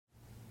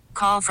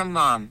Call from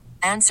mom.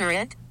 Answer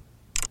it.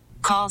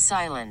 Call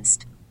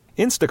silenced.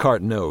 Instacart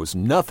knows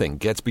nothing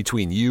gets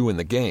between you and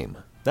the game.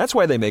 That's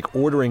why they make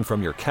ordering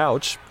from your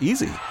couch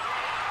easy.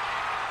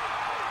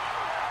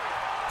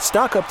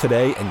 Stock up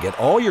today and get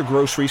all your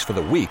groceries for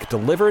the week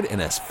delivered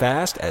in as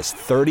fast as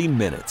 30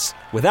 minutes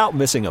without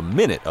missing a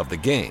minute of the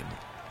game.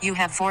 You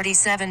have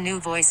 47 new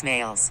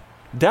voicemails.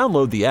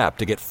 Download the app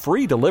to get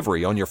free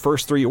delivery on your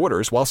first 3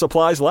 orders while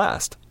supplies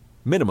last.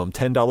 Minimum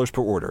 $10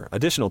 per order.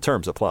 Additional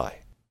terms apply.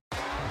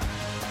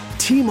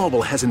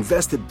 T-Mobile has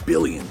invested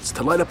billions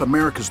to light up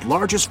America's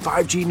largest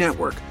 5G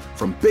network,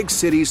 from big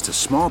cities to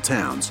small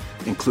towns,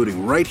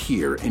 including right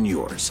here in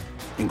yours.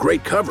 And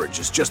great coverage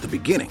is just the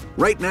beginning.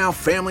 Right now,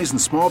 families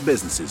and small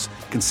businesses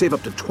can save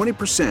up to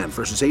 20%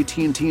 versus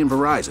AT&T and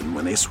Verizon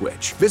when they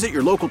switch. Visit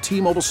your local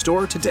T-Mobile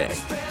store today.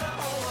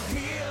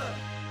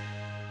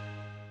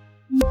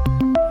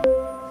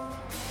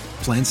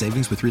 Plan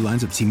savings with 3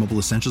 lines of T-Mobile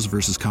Essentials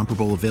versus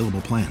comparable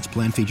available plans.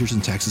 Plan features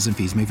and taxes and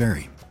fees may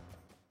vary.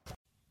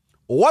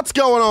 What's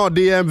going on,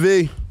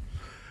 DMV?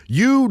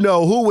 You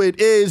know who it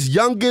is.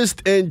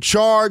 Youngest in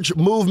Charge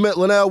Movement,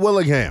 Linnell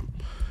Willingham.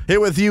 Here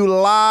with you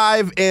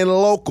live and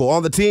local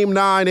on the Team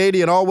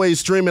 980 and always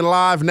streaming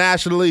live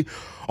nationally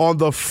on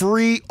the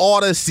free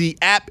Odyssey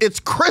app. It's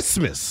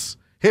Christmas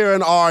here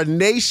in our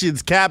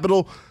nation's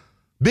capital.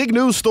 Big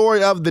news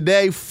story of the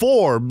day,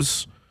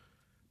 Forbes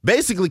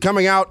basically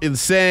coming out and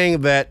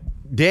saying that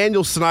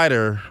Daniel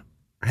Snyder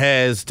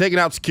has taken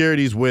out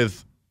securities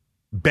with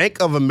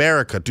Bank of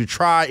America to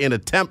try and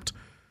attempt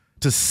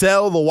to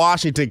sell the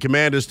Washington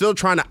Commanders. Still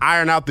trying to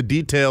iron out the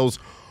details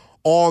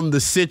on the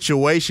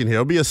situation here.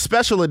 It'll be a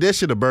special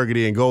edition of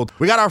Burgundy and Gold.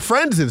 We got our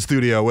friends in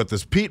studio with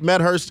us, Pete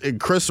Medhurst and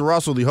Chris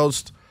Russell, the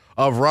host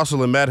of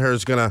Russell and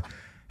Medhurst, going to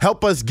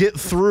help us get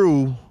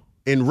through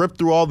and rip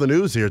through all the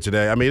news here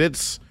today. I mean,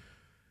 it's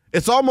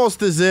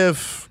almost as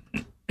if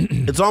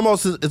it's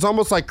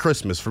almost like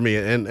Christmas for me,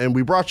 and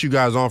we brought you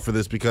guys on for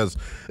this because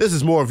this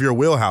is more of your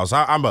wheelhouse.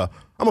 I'm a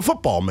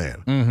football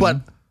man, but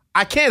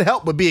I can't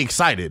help but be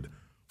excited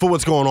for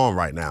what's going on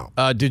right now.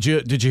 Did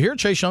you hear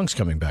Chase Young's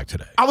coming back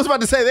today? I was about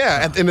to say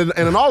that, and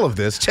in all of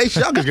this, Chase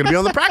Young is going to be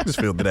on the practice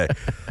field today.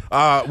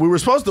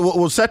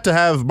 We're set to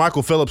have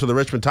Michael Phillips of the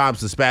Richmond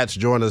Times-Dispatch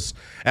join us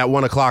at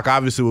 1 o'clock.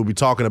 Obviously, we'll be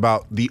talking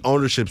about the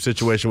ownership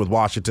situation with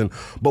Washington,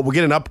 but we'll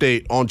get an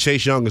update on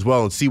Chase Young as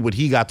well and see what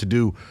he got to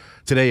do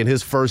today in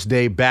his first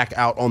day back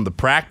out on the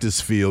practice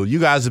field. You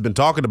guys have been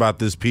talking about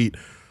this, Pete,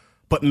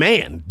 but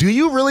man, do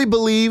you really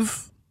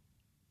believe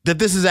that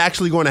this is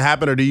actually going to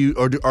happen, or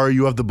are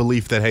you of the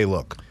belief that, hey,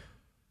 look,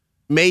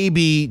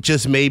 maybe,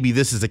 just maybe,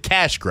 this is a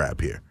cash grab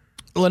here?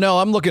 Well, no,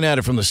 I'm looking at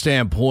it from the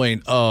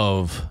standpoint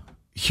of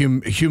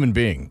human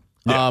being.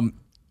 Yeah.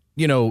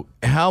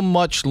 How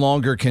much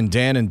longer can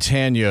Dan and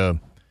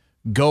Tanya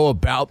go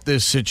about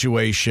this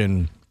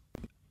situation?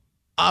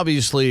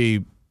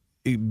 Obviously,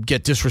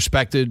 get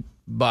disrespected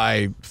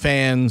by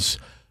fans.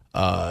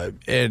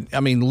 And I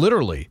mean,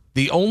 literally,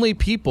 the only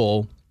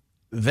people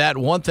that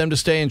want them to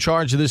stay in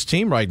charge of this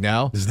team right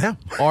now is them.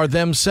 Are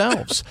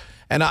themselves.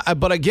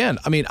 But again,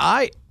 I mean,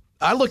 I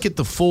look at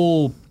the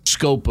full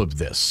scope of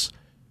this.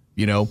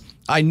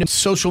 I know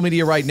social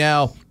media right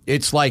now,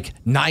 it's like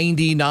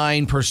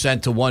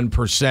 99% to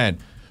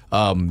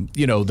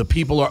 1%. The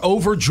people are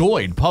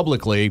overjoyed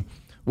publicly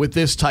with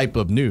this type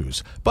of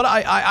news. But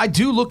I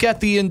do look at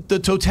the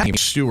totality of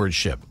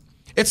stewardship.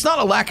 It's not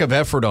a lack of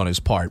effort on his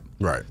part.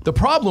 Right. The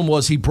problem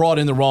was he brought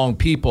in the wrong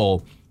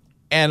people,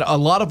 and a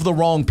lot of the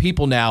wrong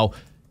people now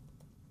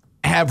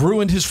have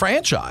ruined his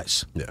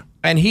franchise. Yeah.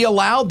 And he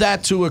allowed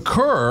that to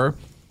occur.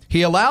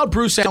 He allowed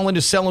Bruce Allen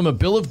to sell him a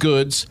bill of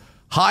goods,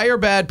 hire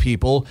bad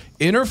people,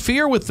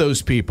 interfere with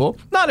those people.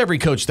 Not every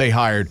coach they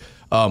hired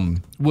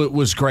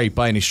was great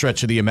by any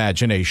stretch of the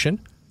imagination.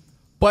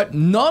 But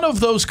none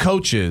of those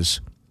coaches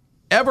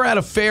ever had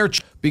a fair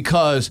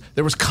because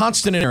there was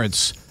constant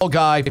interference.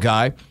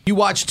 Guy. You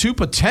watch 2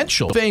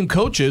 potential famed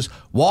coaches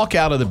walk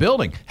out of the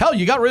building. Hell,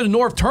 you got rid of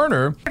Norv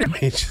Turner.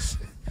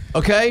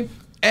 Okay?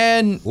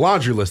 And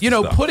laundry list.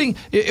 Stuff. Putting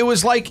it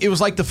was like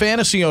the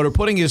fantasy owner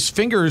putting his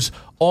fingers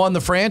on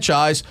the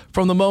franchise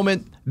from the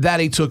moment that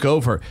he took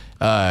over.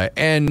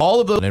 And all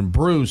of them, and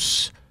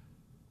Bruce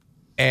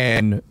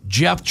and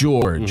Jeff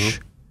George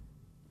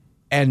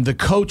and the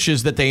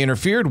coaches that they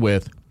interfered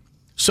with.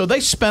 So they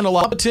spent a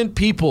lot of competent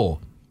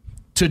people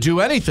to do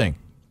anything.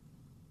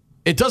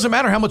 It doesn't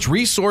matter how much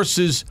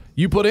resources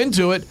you put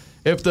into it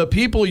if the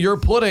people you're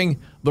putting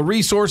the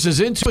resources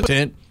into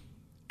it,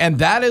 and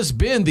that has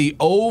been the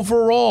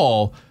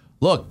overall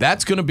look.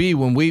 That's going to be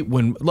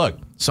when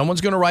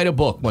someone's going to write a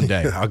book one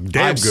day.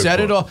 I've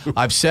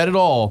said it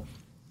all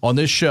on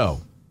this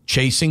show,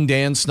 Chasing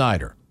Dan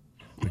Snyder.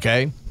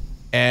 Okay,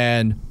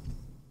 and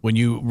when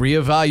you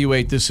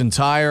reevaluate this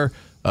entire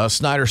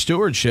Snyder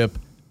stewardship,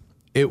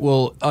 it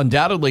will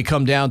undoubtedly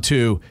come down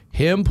to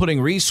him putting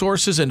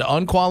resources into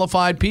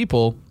unqualified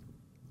people,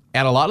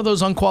 and a lot of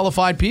those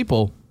unqualified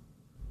people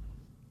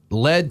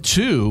led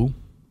to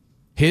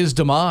his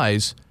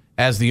demise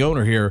as the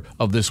owner here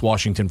of this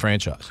Washington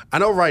franchise. I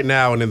know right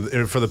now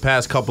and for the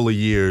past couple of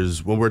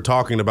years, when we're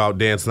talking about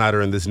Dan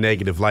Snyder in this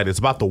negative light, it's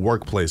about the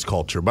workplace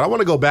culture. But I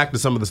want to go back to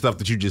some of the stuff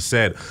that you just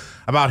said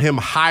about him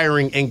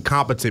hiring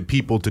incompetent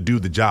people to do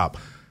the job.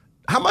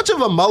 How much of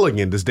a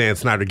mulligan does Dan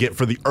Snyder get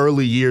for the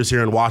early years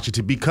here in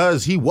Washington?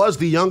 Because he was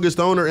the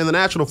youngest owner in the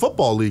National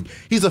Football League.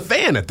 He's a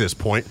fan at this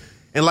point.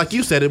 And like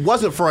you said, it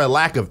wasn't for a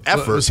lack of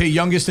effort. Was he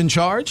youngest in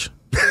charge?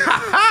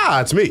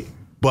 It's me.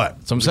 But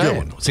that's what I'm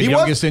saying. Was he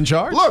youngest in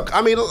charge? Look,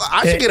 I mean,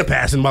 I should get a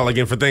pass in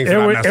mulligan for things that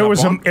I messed up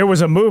on. It was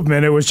a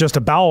movement. It was just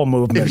a bowel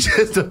movement. It was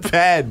just a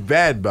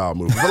bad bowel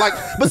movement.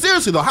 But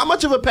seriously, though, how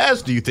much of a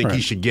pass do you think he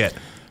should get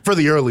for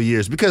the early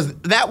years? Because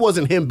that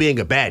wasn't him being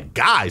a bad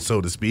guy, so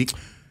to speak.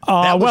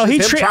 He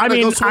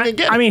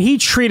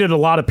treated a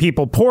lot of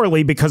people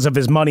poorly because of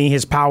his money,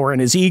 his power,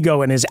 and his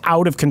ego, and his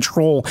out of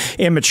control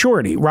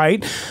immaturity,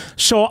 right?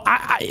 So,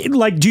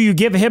 do you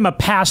give him a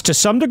pass to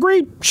some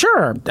degree?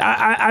 Sure.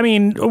 I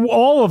mean,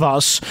 all of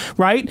us,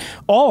 right?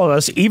 All of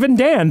us, even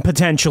Dan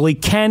potentially,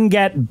 can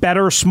get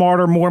better,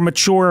 smarter, more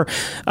mature,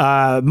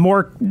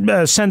 more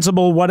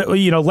sensible,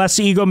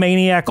 less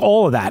egomaniac,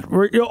 all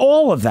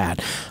of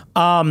that.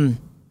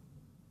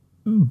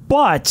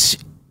 But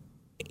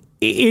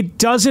it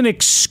doesn't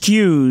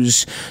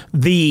excuse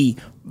the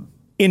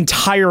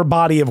entire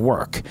body of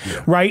work,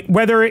 right?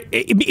 Whether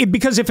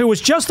because if it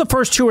was just the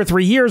first 2 or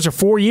 3 years or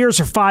 4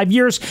 years or 5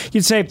 years,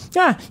 you'd say,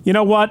 you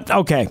know what?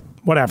 Okay,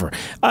 whatever.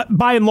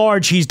 By and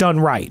large, he's done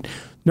right.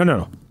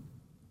 No.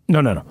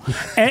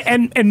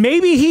 And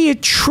maybe he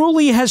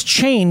truly has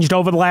changed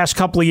over the last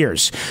couple of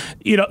years.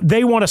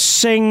 They want to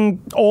sing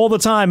all the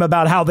time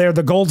about how they're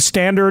the gold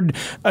standard.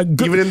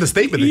 Even in the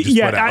statement they just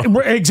put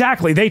out.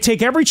 Exactly. They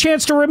take every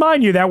chance to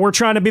remind you that we're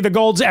trying to be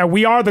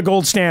we are the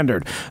gold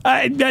standard.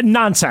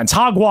 Nonsense.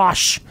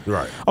 Hogwash.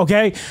 Right.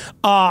 Okay?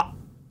 I'm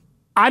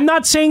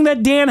not saying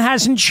that Dan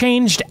hasn't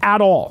changed at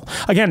all.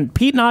 Again,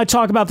 Pete and I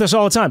talk about this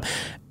all the time.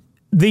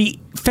 The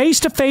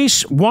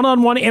face-to-face,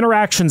 one-on-one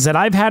interactions that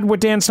I've had with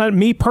Dan Snyder,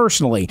 me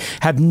personally,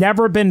 have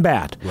never been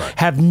bad. Right.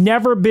 Have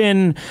never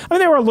been.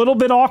 They were a little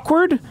bit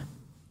awkward,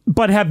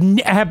 but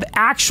have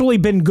actually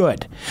been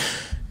good.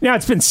 Now,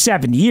 it's been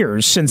 7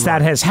 years since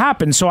that has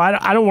happened, so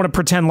I don't want to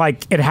pretend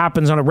like it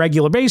happens on a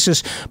regular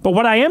basis. But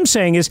what I am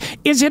saying is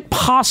it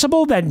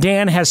possible that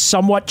Dan has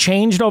somewhat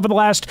changed over the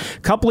last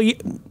couple of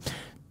years?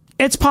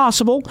 It's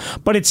possible,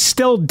 but it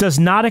still does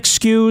not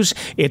excuse,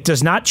 it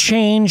does not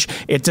change,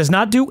 it does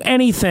not do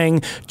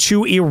anything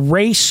to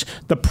erase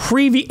the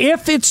previous.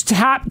 If it's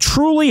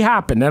truly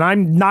happened, and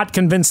I'm not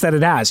convinced that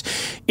it has,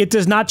 it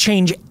does not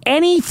change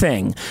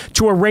anything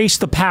to erase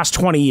the past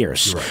 20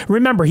 years. Right.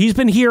 Remember, he's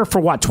been here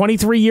for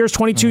 23 years,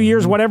 22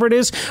 years, whatever it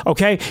is.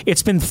 Okay,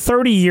 it's been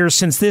 30 years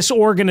since this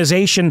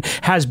organization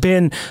has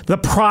been the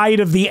pride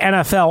of the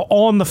NFL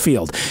on the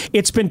field.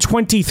 It's been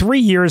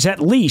 23 years at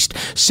least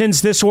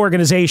since this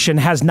organization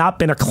has not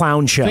been a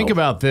clown show. Think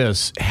about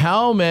this.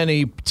 How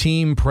many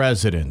team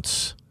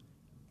presidents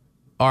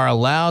are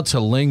allowed to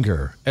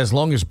linger as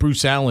long as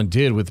Bruce Allen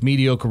did with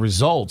mediocre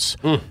results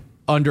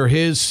under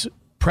his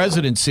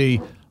presidency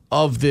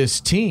of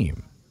this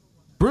team?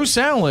 Bruce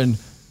Allen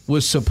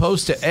was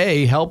supposed to,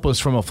 help us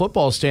from a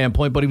football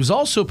standpoint, but he was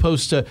also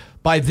supposed to,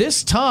 by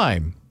this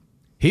time,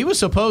 he was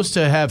supposed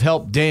to have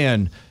helped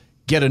Dan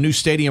get a new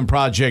stadium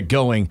project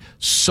going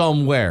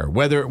somewhere,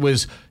 whether it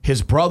was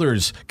his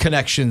brother's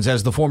connections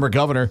as the former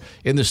governor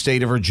in the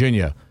state of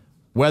Virginia,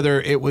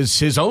 whether it was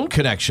his own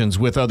connections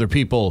with other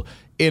people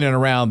in and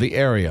around the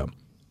area.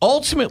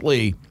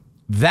 Ultimately,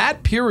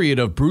 that period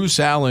of Bruce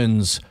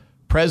Allen's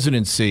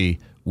presidency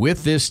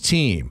with this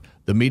team,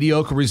 the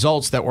mediocre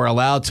results that were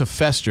allowed to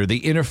fester,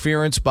 the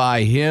interference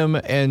by him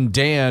and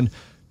Dan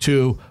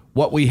to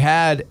what we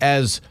had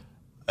as,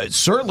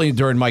 certainly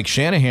during Mike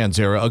Shanahan's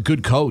era, a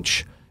good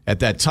coach at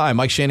that time.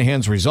 Mike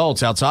Shanahan's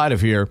results outside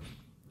of here,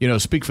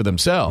 speak for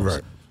themselves.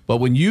 Right. But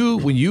when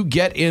you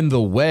get in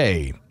the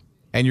way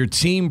and your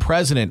team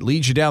president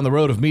leads you down the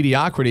road of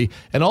mediocrity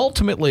and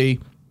ultimately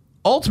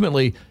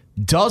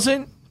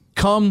doesn't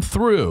come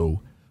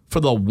through for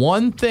the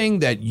one thing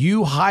that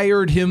you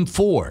hired him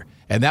for,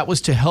 and that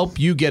was to help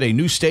you get a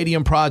new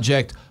stadium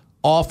project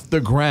off the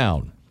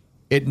ground.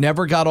 It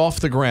never got off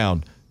the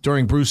ground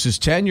during Bruce's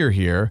tenure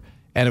here.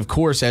 And of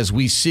course, as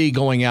we see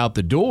going out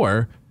the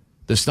door,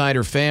 the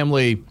Snyder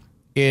family,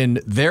 in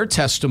their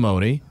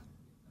testimony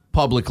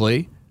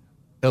publicly,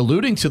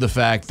 alluding to the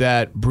fact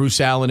that Bruce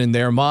Allen, in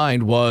their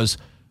mind, was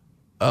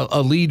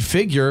a lead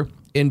figure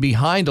in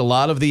behind a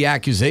lot of the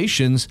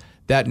accusations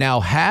that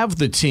now have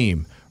the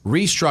team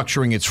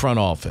restructuring its front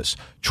office,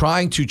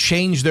 trying to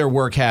change their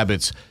work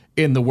habits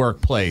in the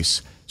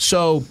workplace.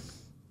 So,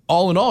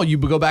 all in all, you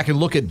go back and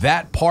look at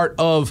that part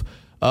of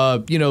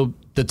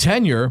the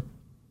tenure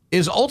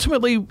is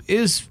ultimately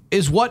is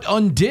what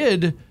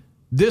undid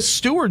this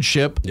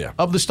stewardship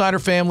of the Snyder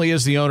family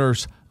as the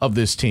owners of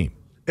this team.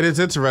 And it's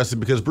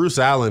interesting because Bruce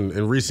Allen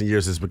in recent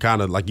years has been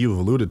kind of, like you've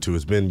alluded to,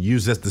 has been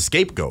used as the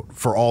scapegoat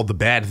for all the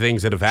bad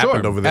things that have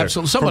happened over there.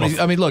 Absolutely. Somebody,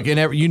 I mean, look,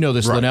 you know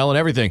this, Linnell, and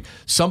everything.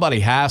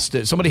 Somebody has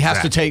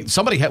to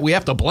take, we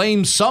have to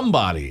blame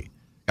somebody.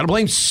 Got to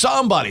blame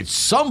somebody. It's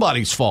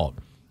somebody's fault.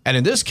 And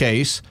in this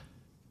case,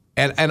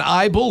 and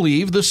I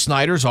believe the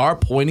Snyders are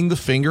pointing the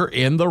finger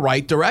in the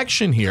right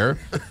direction here.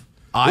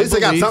 At least they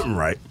got something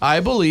right.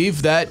 I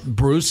believe that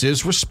Bruce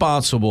is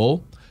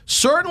responsible,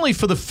 certainly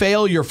for the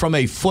failure from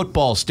a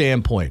football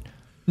standpoint.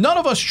 None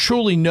of us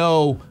truly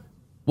know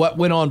what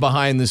went on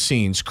behind the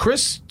scenes.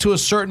 Chris, to a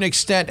certain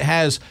extent,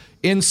 has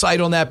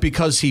insight on that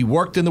because he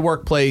worked in the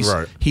workplace.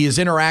 Right. He has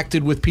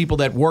interacted with people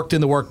that worked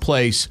in the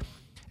workplace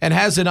and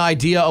has an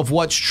idea of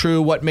what's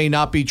true, what may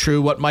not be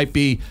true, what might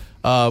be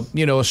a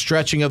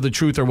stretching of the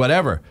truth or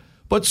whatever.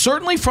 But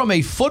certainly from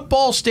a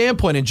football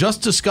standpoint, and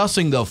just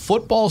discussing the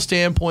football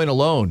standpoint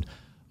alone,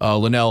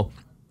 Linnell,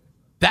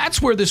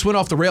 that's where this went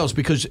off the rails,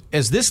 because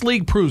as this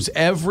league proves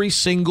every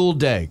single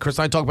day, Chris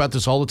and I talk about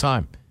this all the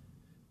time,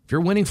 if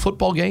you're winning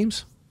football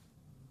games,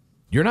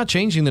 you're not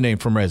changing the name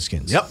from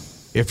Redskins. Yep.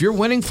 If you're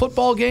winning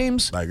football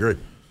games, I agree.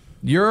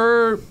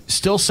 You're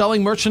still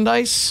selling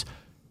merchandise.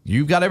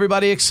 You've got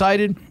everybody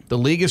excited. The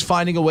league is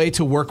finding a way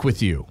to work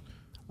with you.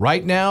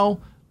 Right now,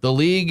 the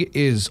league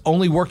is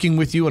only working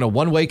with you in a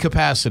one-way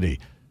capacity,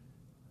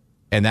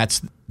 and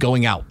that's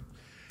going out.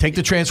 Take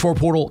the transfer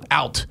portal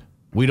out.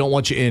 We don't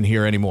want you in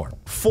here anymore.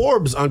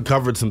 Forbes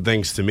uncovered some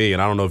things to me,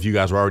 and I don't know if you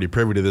guys were already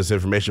privy to this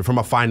information, from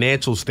a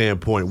financial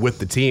standpoint with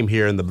the team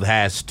here in the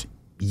last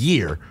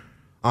year.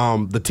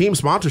 The team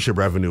sponsorship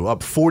revenue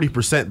up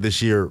 40%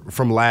 this year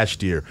from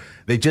last year.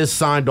 They just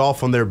signed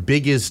off on their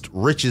biggest,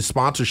 richest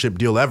sponsorship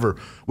deal ever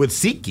with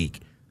SeatGeek.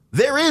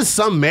 There is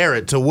some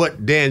merit to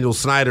what Daniel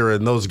Snyder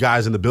and those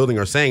guys in the building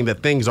are saying,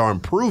 that things are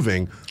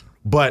improving,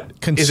 but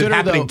is it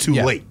happening too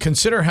late?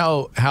 Consider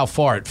how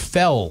far it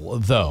fell,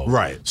 though.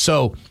 Right.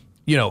 So,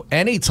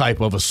 any type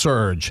of a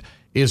surge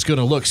is going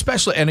to look,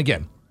 especially, and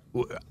again,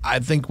 I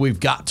think we've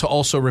got to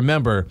also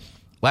remember,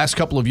 last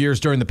couple of years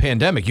during the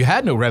pandemic, you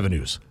had no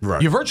revenues.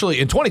 Right. In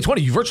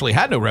 2020, you virtually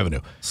had no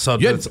revenue. So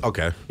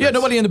okay. You had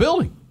nobody in the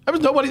building. There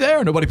was nobody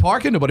there, nobody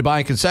parking, nobody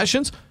buying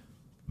concessions.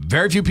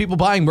 Very few people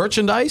buying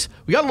merchandise.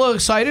 We got a little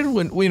excited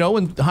when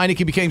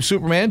Heineke became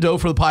Superman,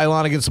 dove for the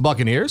pylon against the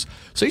Buccaneers.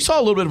 So you saw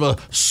a little bit of a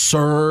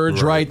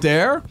surge right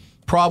there,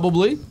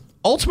 probably.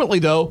 Ultimately,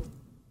 though,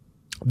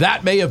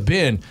 that may have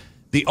been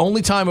the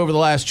only time over the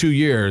last 2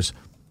 years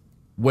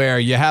where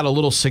you had a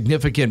little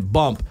significant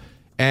bump.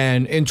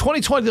 And in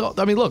 2020,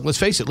 I mean, look, let's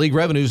face it, league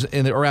revenues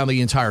around the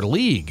entire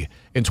league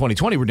in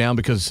 2020 were down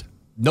because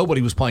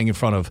nobody was playing in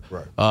front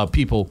of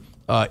people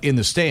in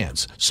the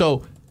stands.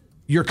 So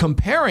you're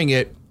comparing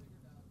it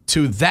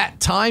to that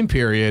time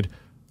period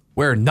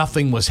where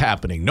nothing was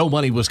happening, no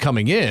money was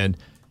coming in,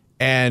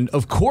 and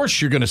of course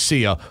you're going to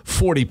see a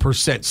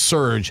 40%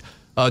 surge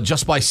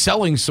just by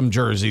selling some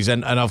jerseys,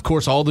 and of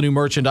course all the new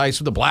merchandise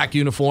with the black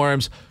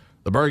uniforms,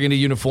 the burgundy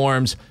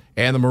uniforms,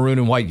 and the maroon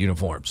and white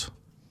uniforms.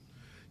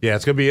 Yeah,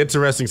 it's going to be an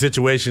interesting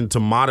situation to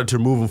monitor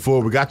moving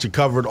forward. We got you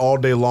covered all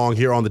day long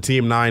here on the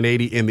Team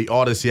 980 in the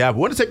Odyssey app.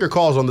 We want to take your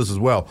calls on this as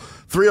well.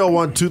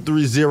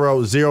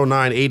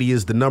 301-230-0980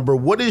 is the number.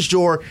 What is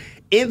your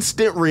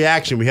instant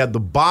reaction? We had the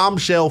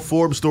bombshell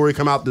Forbes story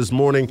come out this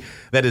morning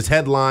that is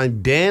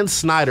headlined, Dan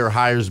Snyder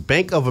hires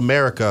Bank of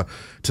America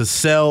to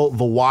sell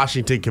the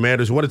Washington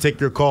Commanders. We want to take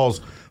your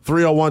calls.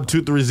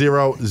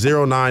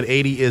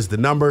 301-230-0980 is the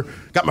number.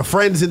 Got my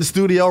friends in the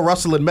studio,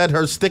 Russell and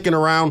Medhurst, sticking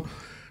around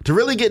to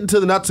really get into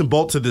the nuts and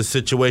bolts of this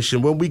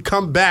situation. When we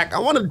come back, I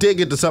want to dig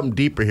into something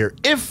deeper here.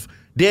 If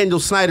Daniel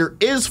Snyder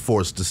is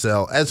forced to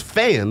sell, as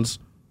fans,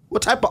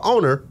 what type of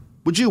owner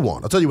would you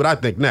want? I'll tell you what I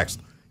think next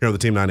here on the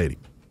Team 980.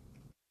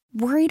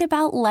 Worried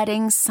about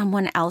letting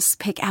someone else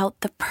pick out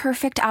the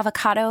perfect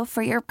avocado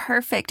for your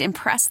perfect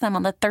impress them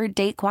on the third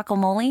date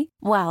guacamole?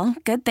 Well,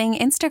 good thing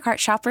Instacart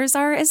shoppers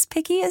are as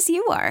picky as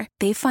you are.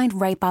 They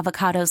find ripe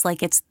avocados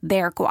like it's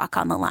their guac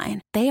on the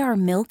line. They are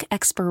milk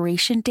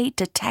expiration date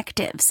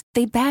detectives.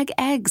 They bag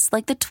eggs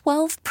like the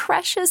 12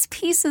 precious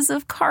pieces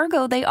of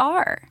cargo they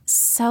are.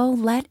 So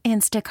let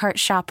Instacart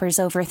shoppers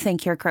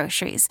overthink your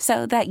groceries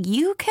so that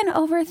you can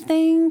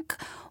overthink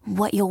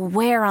what you'll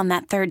wear on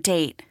that third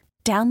date.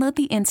 Download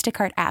the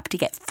Instacart app to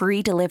get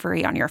free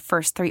delivery on your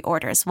first 3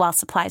 orders while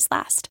supplies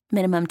last.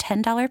 Minimum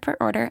 $10 per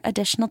order.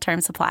 Additional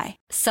terms apply.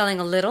 Selling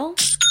a little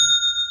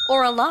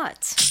or a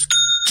lot?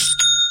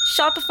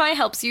 Shopify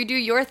helps you do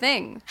your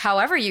thing,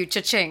 however you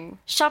cha-ching.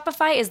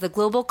 Shopify is the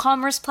global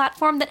commerce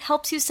platform that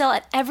helps you sell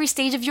at every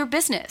stage of your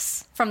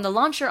business. From the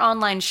launch your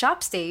online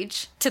shop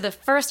stage, to the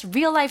first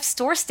real-life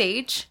store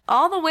stage,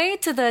 all the way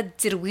to the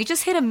did we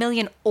just hit 1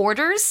 million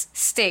orders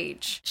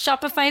stage.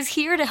 Shopify's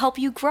here to help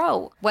you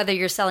grow. Whether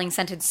you're selling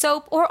scented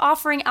soap or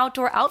offering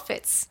outdoor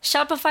outfits,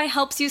 Shopify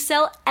helps you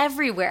sell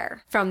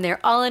everywhere. From their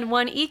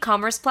all-in-one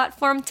e-commerce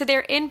platform to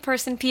their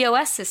in-person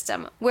POS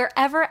system,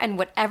 wherever and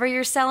whatever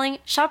you're selling,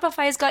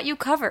 Shopify's got got you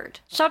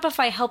covered.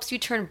 Shopify helps you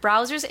turn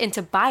browsers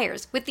into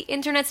buyers with the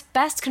internet's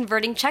best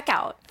converting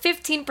checkout.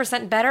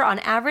 15% better on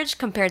average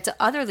compared to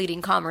other leading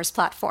commerce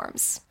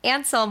platforms.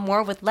 And sell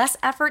more with less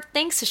effort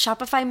thanks to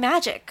Shopify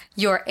Magic,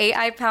 your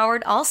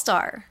AI-powered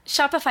all-star.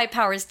 Shopify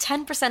powers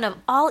 10% of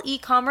all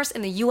e-commerce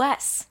in the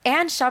U.S.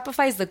 And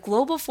Shopify is the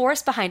global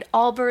force behind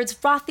Allbirds,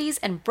 Rothy's,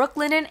 and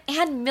Brooklinen,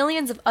 and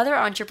millions of other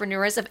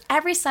entrepreneurs of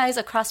every size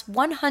across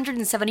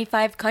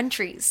 175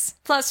 countries.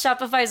 Plus,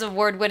 Shopify's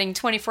award-winning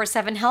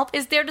 24/7 help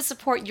is there to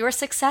support your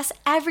success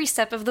every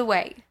step of the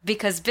way.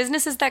 Because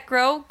businesses that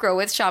grow, grow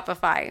with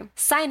Shopify.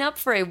 Sign up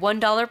for a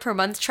 $1 per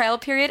month trial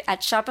period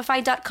at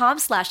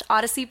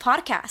shopify.com/Odyssey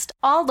Podcast,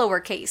 all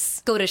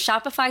lowercase. Go to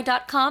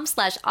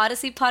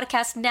shopify.com/Odyssey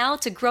Podcast now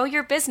to grow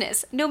your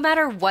business, no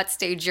matter what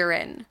stage you're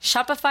in.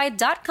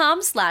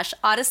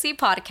 Shopify.com/Odyssey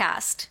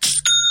Podcast.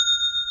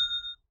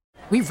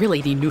 We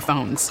really need new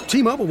phones.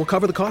 T-Mobile will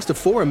cover the cost of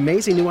 4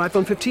 amazing new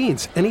iPhone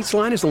 15s, and each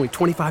line is only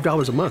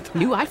 $25 a month.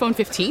 New iPhone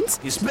 15s?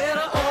 It's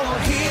better over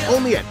here.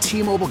 Only at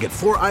T-Mobile, get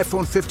 4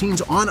 iPhone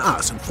 15s on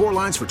us and 4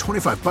 lines for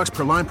 $25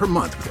 per line per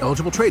month with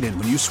eligible trade-in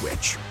when you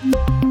switch.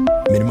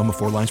 Minimum of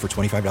 4 lines for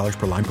 $25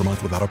 per line per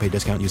month with autopay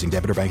discount using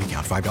debit or bank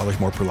account. $5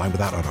 more per line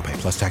without autopay,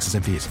 plus taxes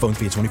and fees. Phone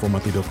fee at 24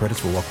 monthly bill credits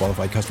for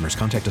well-qualified customers.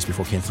 Contact us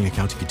before canceling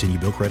account to continue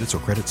bill credits or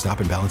credit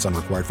stop and balance on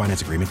required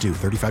finance agreement due.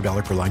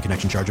 $35 per line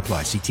connection charge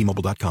applies. See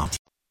T-Mobile.com.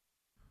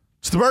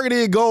 It's the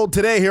Burgundy and Gold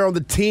today here on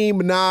the Team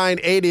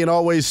 980 and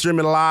always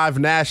streaming live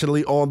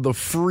nationally on the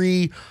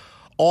free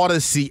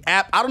Odyssey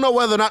app. I don't know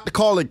whether or not to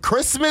call it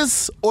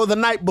Christmas or the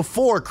night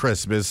before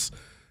Christmas.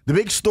 The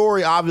big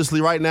story, obviously,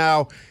 right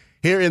now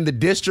here in the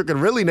district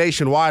and really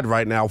nationwide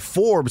right now,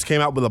 Forbes came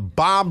out with a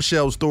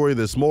bombshell story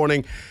this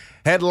morning,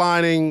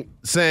 headlining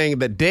saying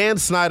that Dan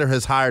Snyder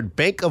has hired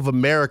Bank of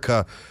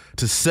America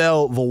to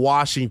sell the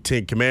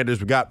Washington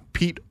Commanders. We got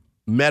Pete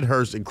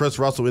Medhurst and Chris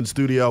Russell in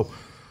studio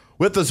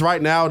with us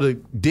right now to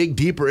dig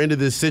deeper into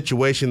this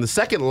situation. The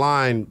second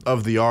line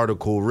of the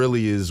article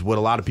really is what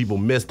a lot of people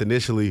missed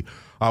initially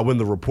when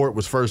the report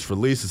was first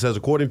released. It says,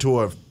 according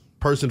to a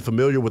person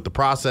familiar with the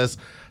process,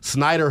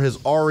 Snyder has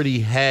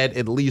already had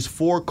at least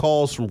 4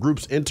 calls from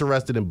groups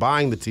interested in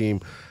buying the team.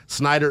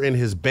 Snyder and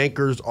his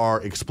bankers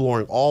are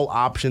exploring all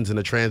options, and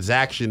a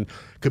transaction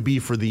could be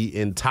for the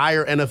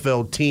entire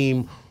NFL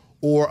team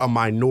or a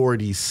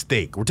minority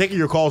stake. We're taking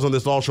your calls on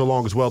this all show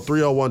long as well.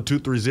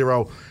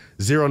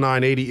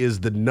 301-230-0980 is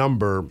the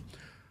number.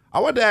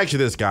 I wanted to ask you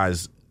this,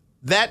 guys.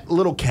 That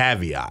little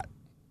caveat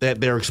that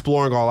they're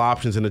exploring all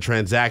options and the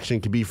transaction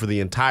could be for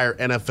the entire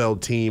NFL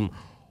team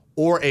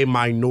or a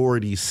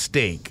minority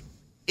stake.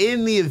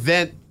 In the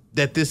event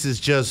that this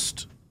is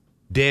just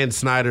Dan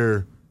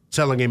Snyder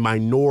selling a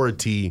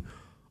minority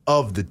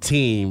of the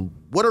team,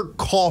 what are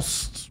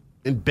costs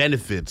and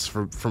benefits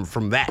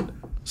from that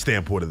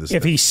standpoint of this?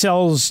 If he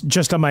sells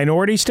just a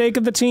minority stake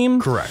of the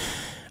team? Correct.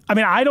 I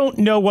mean, I don't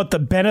know what the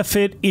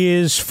benefit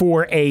is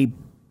for a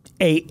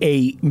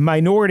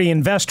minority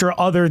investor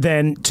other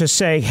than to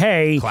say,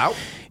 hey, clout?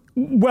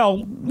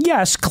 Well,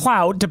 yes,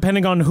 clout,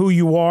 depending on who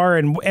you are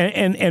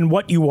and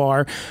what you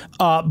are.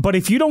 But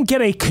if you don't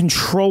get a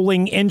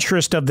controlling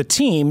interest of the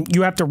team,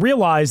 you have to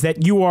realize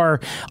that you are,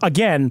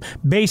 again,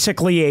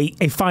 basically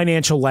a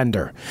financial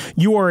lender.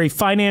 You are a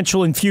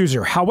financial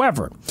infuser.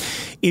 However,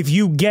 if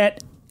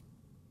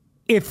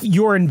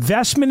your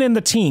investment in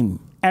the team,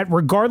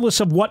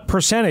 regardless of what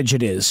percentage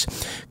it is,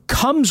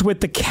 comes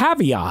with the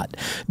caveat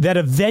that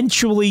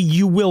eventually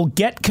you will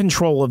get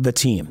control of the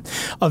team.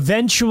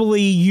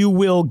 Eventually you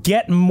will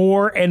get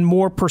more and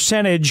more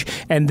percentage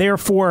and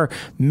therefore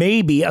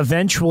maybe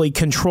eventually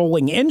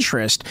controlling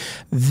interest.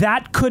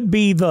 That could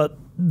be the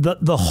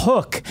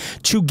hook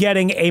to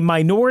getting a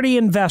minority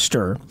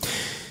investor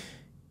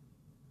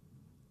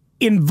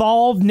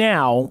involved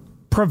now,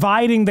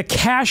 providing the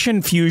cash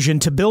infusion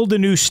to build a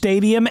new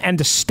stadium and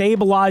to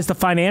stabilize the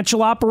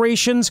financial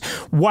operations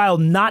while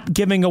not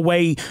giving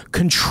away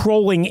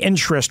controlling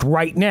interest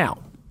right now.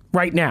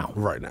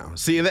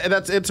 See,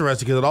 that's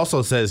interesting because it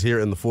also says here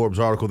in the Forbes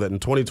article that in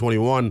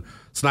 2021,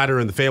 Snyder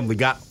and the family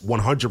got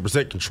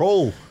 100%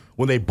 control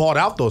when they bought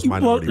out those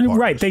minority partners.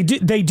 Right, they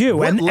do.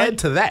 What led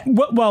to that?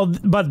 Well,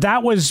 but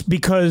that was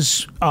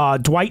because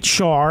Dwight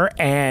Schar,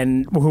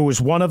 who was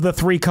one of the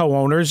 3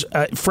 co-owners,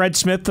 Fred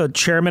Smith, the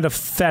chairman of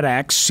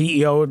FedEx,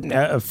 CEO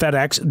of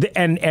FedEx,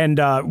 and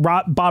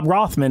Bob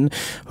Rothman,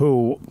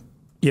 who,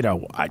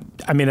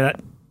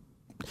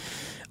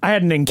 I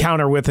had an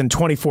encounter with in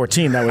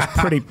 2014 that was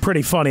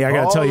pretty funny. I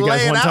got to tell you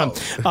guys one time.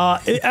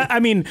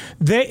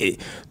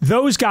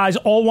 Those guys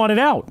all wanted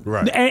out.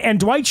 Right. And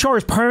Dwight Schar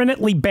is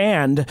permanently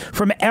banned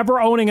from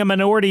ever owning a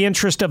minority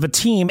interest of a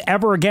team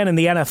ever again in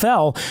the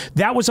NFL.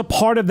 That was a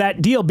part of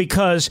that deal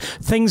because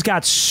things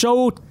got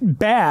so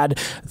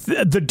bad.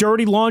 The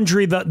dirty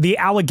laundry, the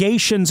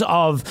allegations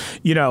of,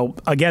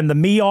 again, the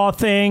Meow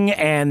thing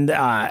and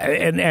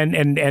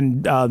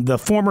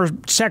the former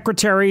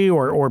secretary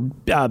or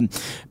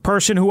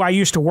person who I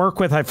used to work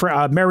with,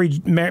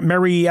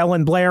 Mary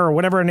Ellen Blair or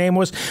whatever her name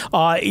was,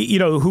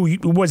 who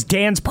was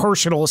Dan's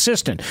personal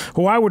assistant,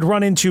 who I would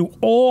run into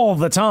all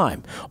the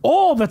time.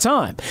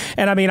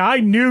 And I mean, I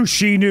knew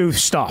she knew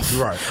stuff.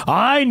 Right.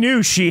 I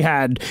knew she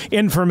had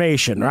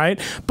information, right?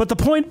 But the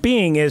point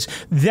being is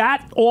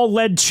that all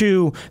led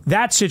to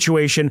that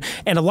situation.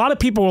 And a lot of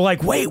people were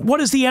like, wait, what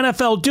is the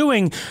NFL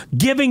doing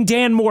giving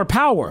Dan more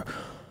power?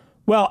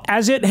 Well,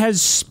 as it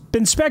has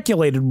been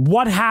speculated,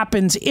 what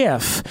happens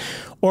if,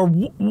 or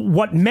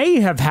what may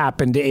have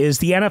happened is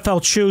the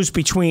NFL chose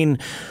between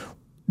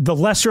the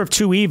lesser of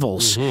two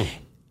evils. Mm-hmm.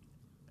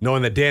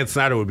 Knowing that Dan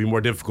Snyder would be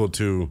more difficult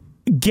to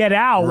get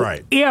out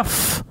right.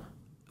 if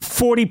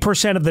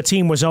 40% of the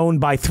team was owned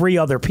by three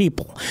other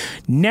people.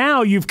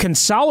 Now you've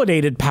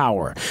consolidated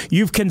power.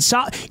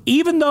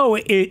 Even though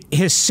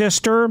his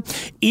sister,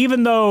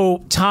 even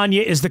though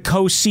Tanya is the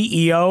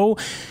co-CEO,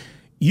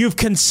 you've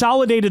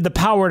consolidated the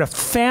power to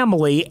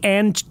family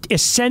and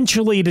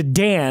essentially to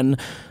Dan.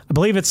 I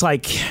believe it's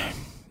like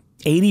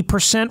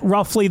 80%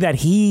 roughly that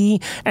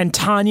he and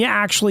Tanya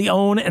actually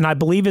own, and I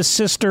believe his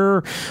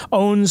sister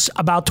owns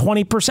about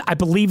 20%. I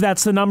believe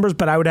that's the numbers,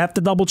 but I would have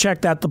to double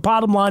check that. The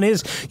bottom line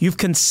is you've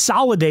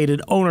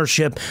consolidated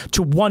ownership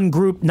to one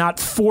group,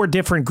 not four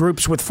different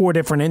groups with four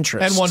different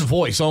interests. And one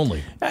voice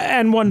only.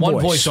 One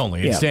voice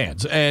only. It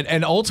stands.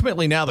 And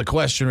ultimately now the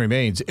question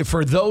remains,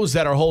 for those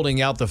that are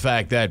holding out the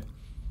fact that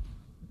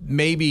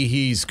maybe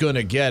he's going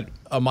to get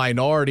a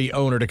minority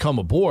owner to come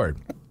aboard,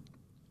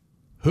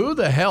 who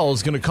the hell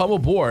is going to come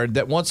aboard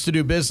that wants to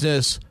do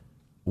business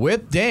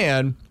with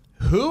Dan?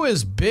 Who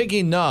is big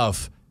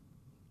enough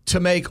to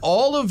make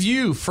all of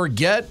you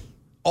forget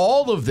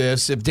all of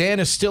this if Dan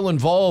is still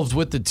involved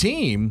with the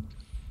team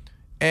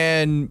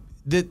and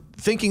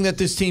thinking that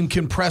this team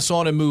can press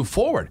on and move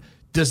forward?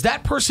 Does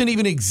that person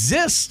even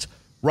exist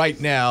right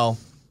now?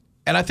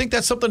 And I think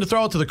that's something to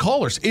throw out to the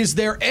callers. Is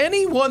there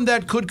anyone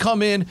that could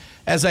come in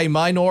as a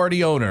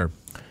minority owner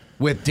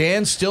with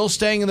Dan still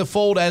staying in the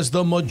fold as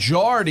the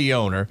majority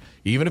owner,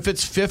 even if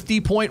it's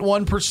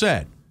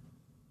 50.1%,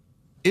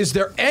 is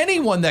there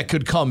anyone that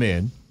could come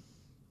in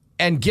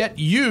and get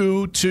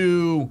you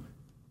to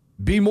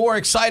be more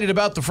excited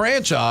about the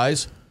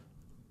franchise,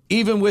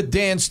 even with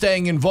Dan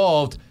staying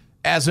involved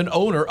as an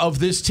owner of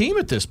this team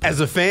at this point? As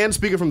a fan,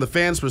 speaking from the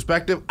fan's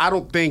perspective, I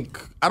don't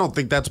think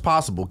that's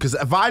possible. Because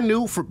if I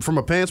knew from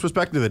a fan's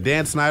perspective that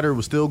Dan Snyder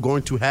was still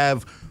going to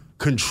have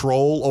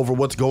control over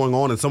what's going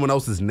on and someone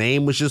else's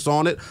name was just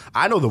on it,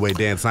 I know the way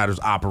Dan Snyder's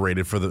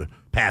operated for the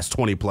past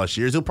 20 plus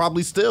years. He'll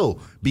probably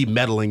still be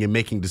meddling and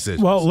making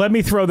decisions. Well, let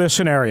me throw this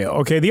scenario.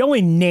 Okay, the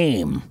only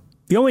name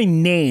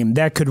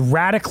that could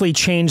radically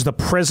change the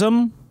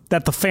prism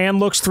that the fan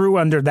looks through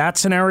under that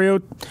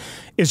scenario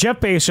is Jeff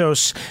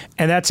Bezos,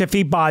 and that's if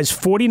he buys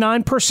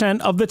 49%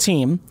 of the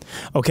team,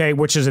 okay,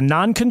 which is a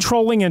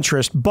non-controlling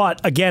interest, but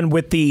again,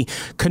 with the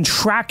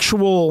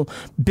contractual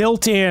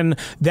built-in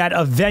that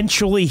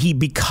eventually he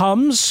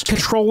becomes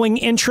controlling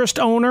interest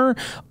owner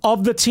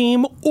of the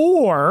team,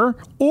 or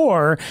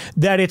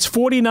that it's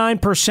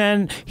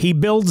 49%, he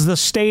builds the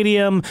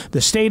stadium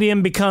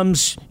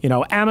becomes,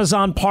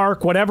 Amazon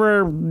Park,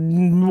 whatever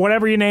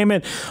you name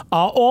it,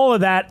 all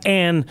of that,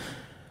 and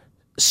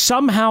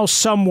somehow,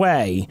 some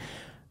way,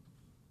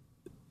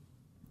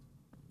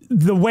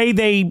 the way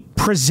they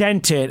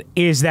present it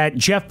is that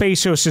Jeff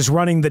Bezos is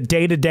running the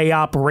day-to-day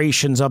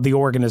operations of the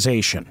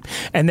organization,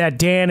 and that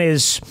Dan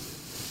is...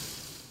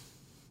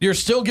 You're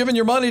still giving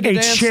your money to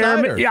Dan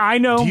Snyder. Yeah, I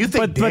know, Do you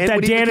think but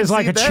that Dan is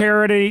like a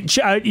charity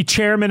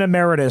chairman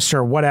emeritus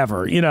or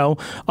whatever.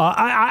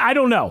 I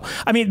don't know.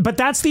 I mean, but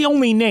that's the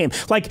only name.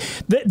 Like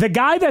the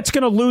guy that's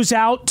going to lose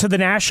out to the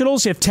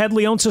Nationals if Ted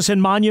Leonsis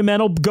and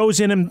Monumental goes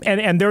in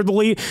and they're the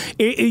lead.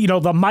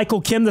 The Michael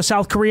Kim, the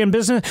South Korean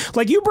business.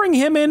 Like you bring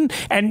him in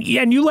and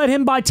you let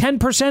him buy 10%,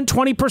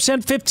 20%,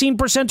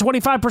 15%,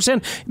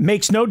 25%.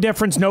 Makes no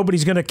difference.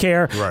 Nobody's going to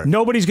care. Right.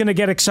 Nobody's going to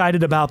get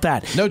excited about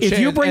that. If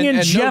you bring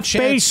in Jeff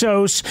Bezos,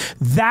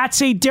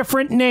 that's a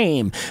different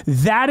name.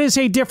 That is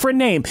a different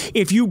name.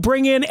 If you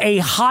bring in a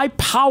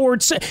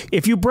high-powered...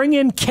 If you bring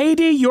in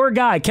KD, your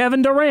guy,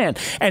 Kevin Durant,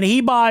 and he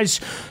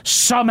buys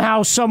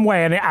somehow, some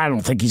way, and I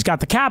don't think he's got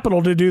the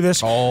capital to do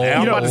this.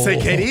 I'm about to say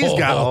KD's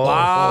got a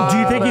lot. Do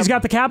you think he's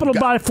got the capital to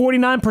buy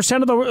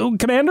 49% of the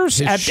Commanders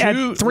at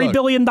 $3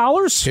 billion?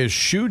 His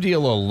shoe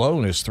deal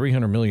alone is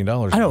 $300 million.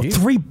 I know,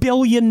 $3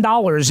 billion.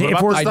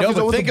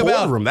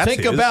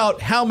 Think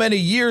about how many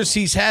years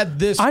he's had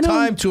this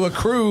time to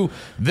accrue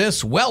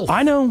this wealth.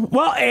 I know.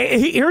 Well,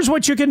 here's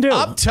what you can do.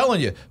 I'm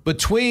telling you,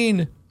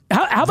 between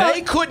how about,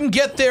 they couldn't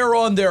get there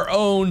on their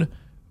own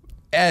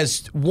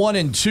as 1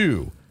 and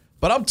 2,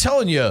 but I'm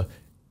telling you,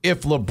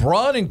 if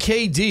LeBron and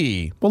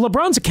KD... Well,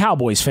 LeBron's a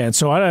Cowboys fan,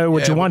 so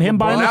would you want him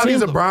buying the team? Now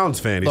he's a Browns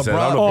fan, he said.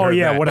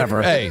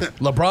 Whatever. Hey,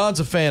 LeBron's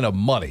a fan of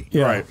money.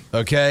 Yeah. Right.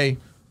 Okay?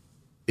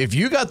 If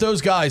you got those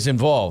guys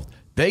involved,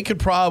 they could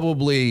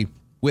probably,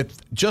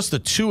 with just the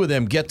two of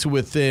them, get to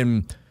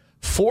within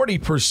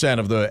 40%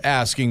 of the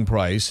asking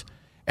price,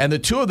 and the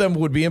two of them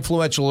would be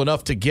influential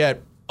enough to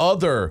get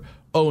other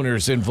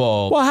owners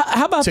involved. Well,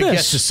 how about to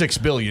this? get to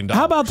 $6 billion?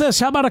 How about this?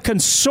 How about a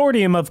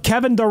consortium of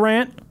Kevin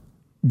Durant,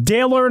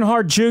 Dale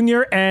Earnhardt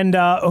Jr., and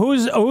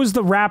who's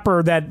the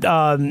rapper that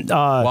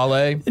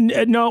Wale?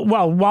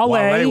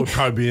 Wale would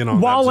probably be in on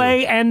Wale,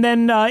 that too. and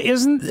then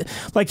isn't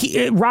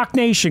Rock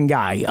Nation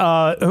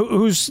guy?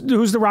 Who's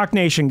the Rock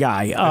Nation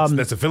guy?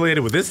 That's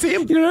affiliated with this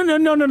team?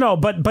 No.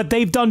 But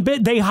they've done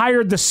They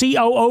hired the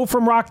COO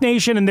from Rock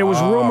Nation, and there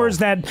was rumors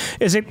that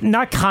is it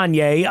not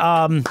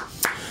Kanye?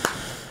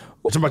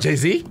 You talking about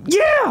Jay-Z?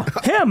 Yeah,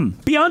 him.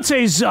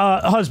 Beyonce's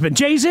husband,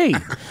 Jay-Z.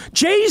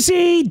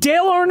 Jay-Z,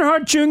 Dale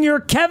Earnhardt Jr.,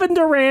 Kevin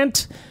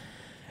Durant,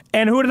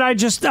 and who did I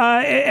just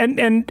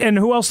and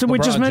who else did we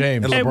just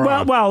mention?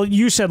 LeBron. Well,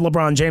 you said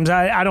LeBron James.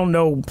 I don't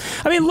know.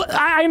 I mean,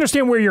 I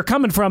understand where you're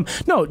coming from.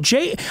 No,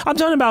 I'm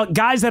talking about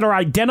guys that are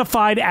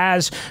identified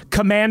as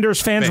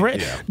Commanders fans.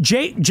 Yeah.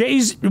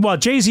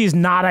 Jay-Z is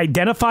not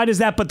identified as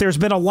that, but there's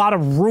been a lot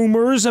of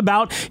rumors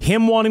about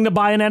him wanting to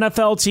buy an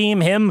NFL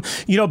team, him,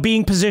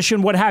 being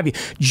positioned, what have you.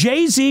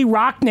 Jay-Z,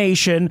 Rock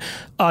Nation,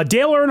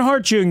 Dale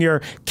Earnhardt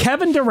Jr.,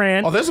 Kevin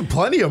Durant. Oh, there's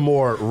plenty of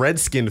more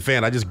Redskin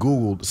fan. I just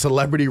Googled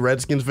celebrity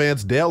Redskins fans.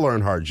 Dale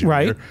Earnhardt Jr.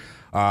 Right.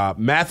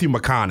 Matthew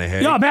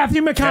McConaughey. No,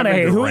 Matthew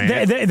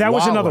McConaughey. That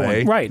was another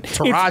one. Right.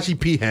 Taraji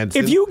P.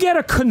 Henson. If you get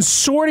a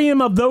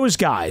consortium of those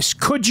guys,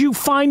 could you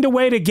find a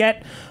way to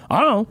get, I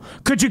don't know,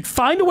 could you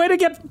find a way to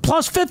get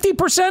plus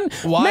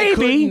 50%?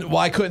 Maybe.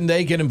 Why couldn't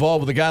they get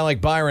involved with a guy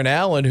like Byron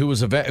Allen, who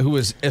was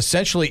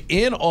essentially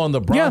in on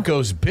the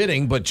Broncos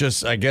bidding, but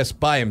just, I guess,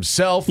 by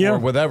himself or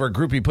whatever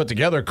group he put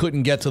together,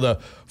 couldn't get to the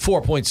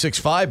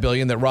 $4.65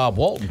 billion that Rob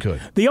Walton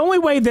could. The only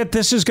way that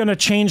this is going to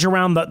change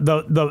around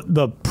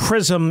the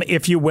prism,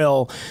 if you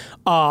will,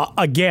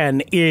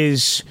 again,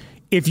 is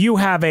if you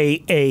have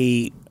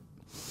I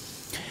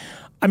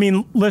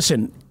mean,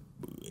 listen,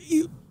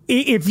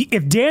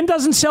 if Dan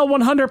doesn't sell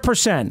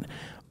 100%,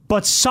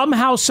 but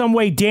somehow, some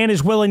way, Dan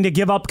is willing to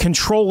give up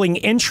controlling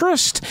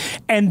interest,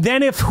 and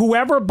then if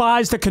whoever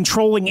buys the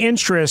controlling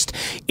interest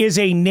is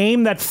a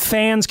name that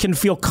fans can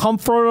feel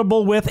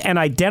comfortable with and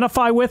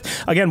identify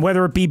with, again,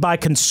 whether it be by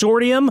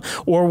consortium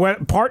or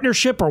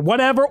partnership or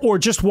whatever, or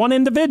just one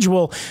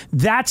individual,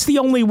 that's the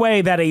only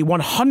way that a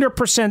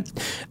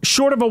 100%,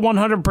 short of a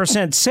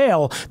 100%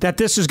 sale, that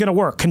this is going to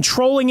work.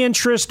 Controlling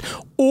interest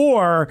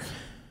or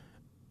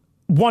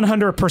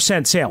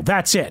 100% sale.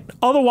 That's it.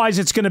 Otherwise,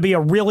 it's going to be a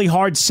really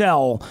hard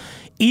sell,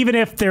 even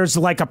if there's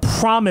like a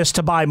promise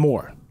to buy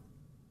more.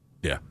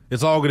 Yeah,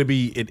 it's all going to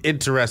be an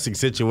interesting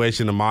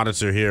situation to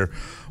monitor here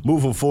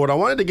moving forward. I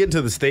wanted to get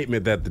into the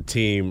statement that the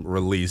team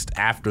released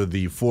after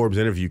the Forbes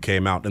interview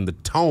came out and the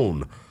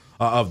tone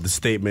of the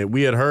statement.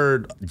 We had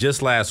heard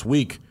just last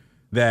week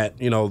that,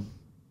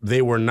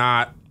 they were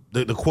not.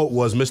 The quote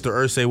was, Mr.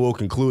 Irsay will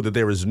conclude that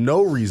there is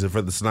no reason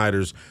for the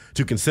Snyders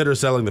to consider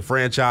selling the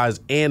franchise,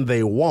 and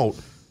they won't.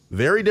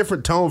 Very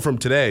different tone from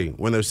today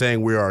when they're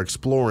saying we are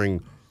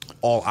exploring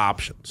all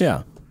options.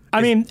 Yeah.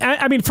 I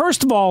mean,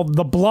 first of all,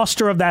 the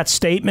bluster of that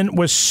statement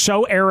was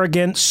so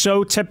arrogant,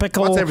 so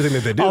typical That's everything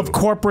that they do. of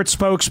corporate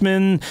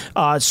spokesmen.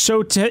 And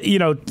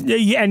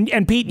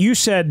Pete, you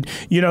said,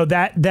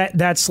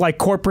 that's like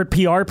corporate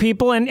PR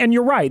people, and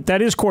you're right,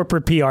 that is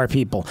corporate PR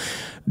people.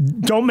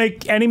 Don't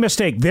make any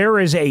mistake. There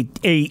is a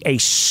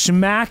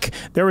smack.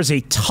 There is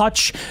a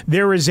touch.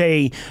 There is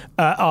a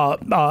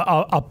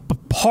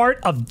part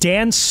of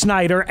Dan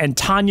Snyder and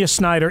Tanya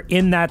Snyder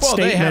in that statement.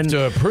 Well, they have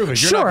to approve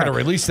it. You're not going to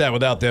release that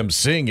without them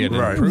seeing it. And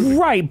approving it.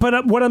 Right.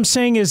 But what I'm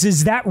saying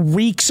is that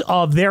reeks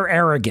of their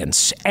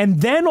arrogance.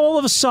 And then all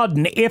of a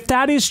sudden, if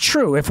that is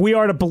true, if we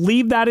are to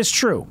believe that is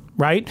true,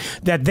 right,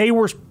 that they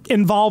were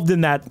involved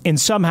in that in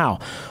somehow,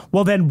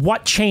 well, then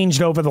what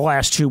changed over the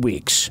last 2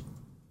 weeks?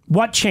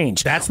 What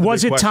changed?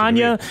 Was it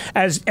Tanya,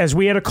 as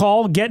we had a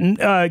call, getting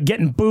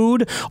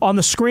booed on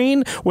the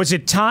screen? Was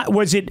it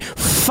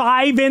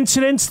 5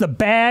 incidents, the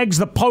bags,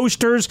 the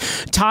posters,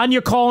 Tanya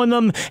calling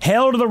them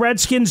hail to the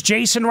Redskins,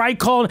 Jason Wright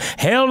calling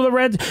hail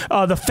to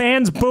the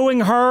fans booing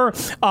her?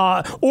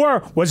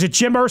 Or was it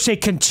Jim Irsay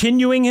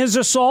continuing his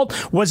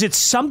assault? Was it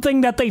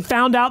something that they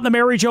found out in the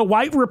Mary Jo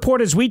White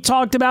report, as we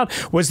talked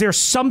about? Was there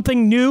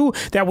something new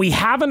that we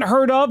haven't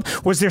heard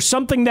of? Was there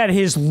something that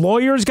his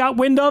lawyers got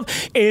wind of?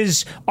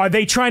 Are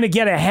they trying to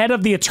get ahead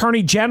of the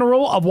Attorney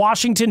General of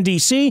Washington,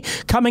 D.C.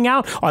 coming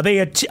out? Are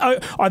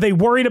they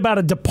worried about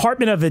a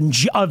Department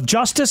of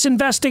Justice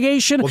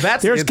investigation? Well,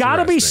 there's got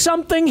to be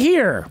something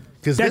here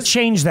that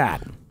changed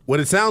that.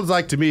 What it sounds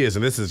like to me is,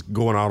 and this is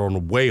going out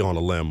way on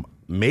a limb,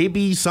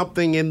 maybe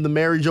something in the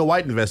Mary Jo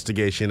White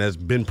investigation has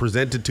been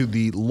presented to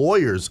the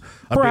lawyers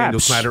of Daniel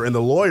Snyder, and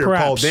the lawyer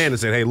called Dan and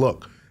said, hey,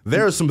 look,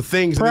 there are some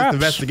things in this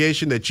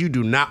investigation that you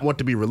do not want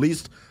to be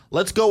released.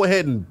 Let's go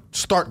ahead and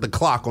start the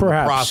clock on the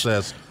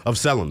process of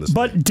selling this.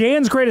 But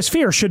Dan's greatest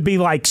fear should be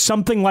like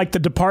something like the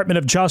Department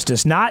of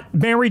Justice, not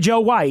Mary Jo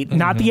White,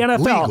 not the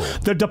NFL. Legal.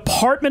 The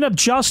Department of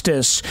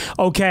Justice,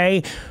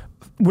 okay,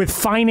 with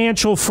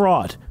financial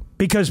fraud.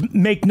 Because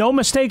make no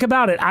mistake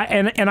about it,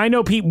 and I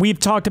know, Pete, we've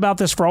talked about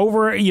this for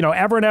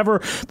ever and ever,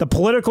 the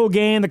political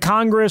game, the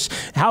Congress,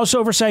 House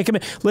Oversight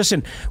Committee.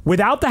 Listen,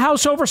 without the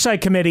House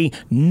Oversight Committee,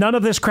 none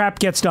of this crap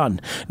gets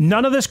done.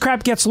 None of this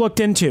crap gets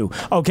looked into,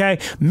 okay?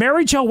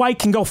 Mary Jo White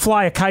can go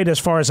fly a kite as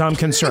far as I'm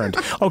concerned,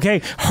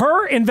 okay?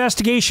 Her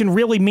investigation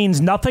really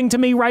means nothing to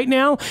me right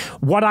now.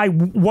 What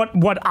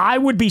I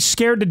would be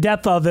scared to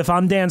death of if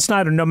I'm Dan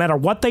Snyder, no matter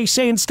what they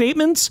say in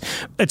statements,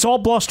 it's all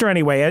bluster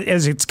anyway,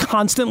 as it's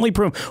constantly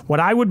proven. What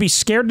I would be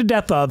scared to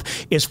death of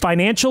is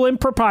financial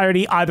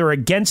impropriety, either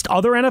against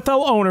other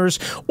NFL owners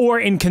or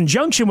in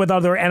conjunction with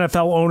other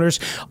NFL owners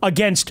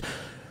against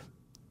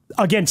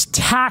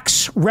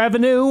tax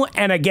revenue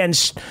and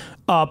against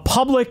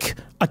public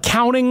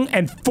accounting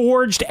and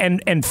forged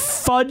and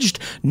fudged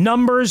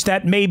numbers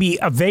that maybe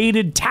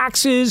evaded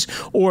taxes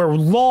or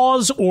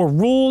laws or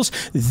rules.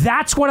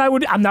 That's what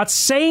I'm not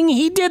saying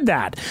he did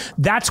that.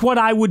 That's what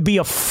I would be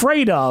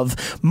afraid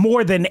of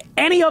more than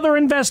any other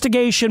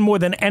investigation, more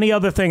than any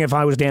other thing if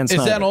I was Dan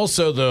Snyder. Is that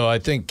also, though, I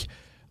think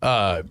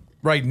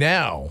right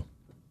now,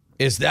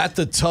 is that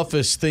the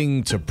toughest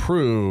thing to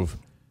prove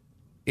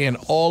in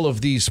all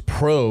of these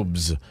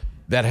probes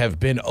that have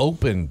been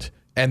opened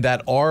and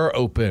that are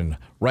open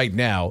right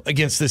now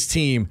against this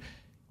team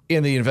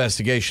in the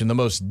investigation? The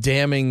most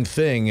damning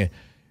thing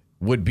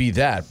would be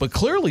that. But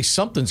clearly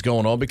something's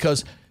going on,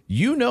 because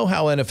you know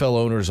how NFL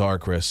owners are,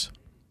 Chris.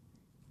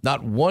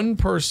 Not one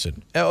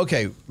person.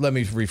 Okay, let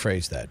me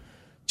rephrase that.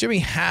 Jimmy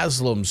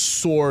Haslam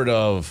sort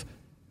of.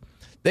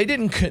 They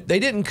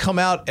didn't come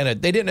out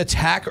and they didn't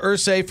attack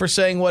Irsay for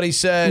saying what he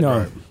said.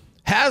 No.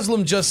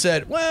 Haslam just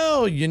said,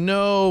 well,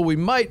 we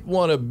might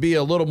want to be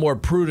a little more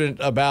prudent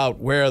about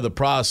where the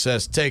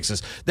process takes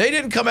us. They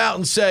didn't come out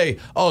and say,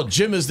 oh,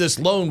 Jim is this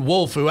lone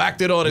wolf who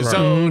acted on his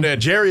own. And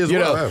Jerry is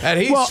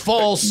and he's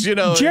false.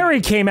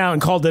 Jerry came out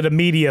and called it a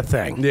media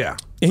thing. Yeah.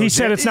 He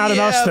said it's not an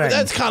us thing.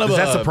 That's kind of Is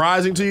that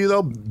surprising to you,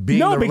 though,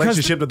 being the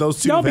relationship that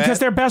those two have because had?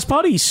 they're best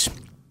buddies.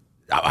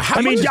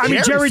 I mean,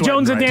 Jerry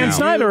Jones and Dan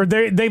Snyder,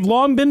 they've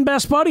long been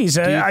best buddies.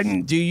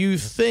 Do you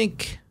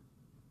think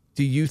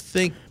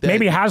that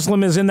maybe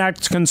Haslam is in that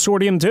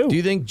consortium too? Do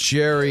you think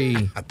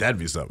Jerry? That'd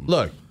be something.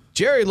 Look,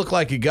 Jerry looked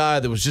like a guy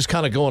that was just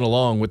kind of going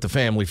along with the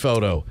family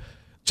photo,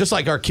 just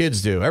like our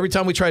kids do. Every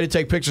time we try to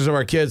take pictures of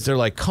our kids, they're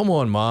like, "Come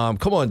on, Mom.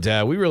 Come on,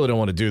 Dad. We really don't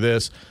want to do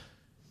this."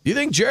 Do you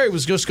think Jerry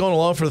was just going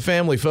along for the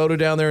family photo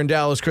down there in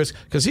Dallas, Chris?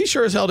 Because he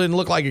sure as hell didn't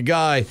look like a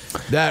guy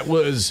that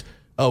was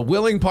a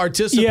willing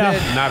participant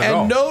not at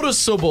all.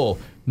 Noticeable.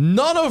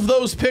 None of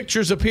those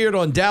pictures appeared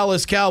on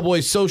Dallas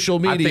Cowboys social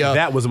media. I think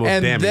that was the most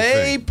damning thing. And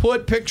they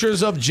put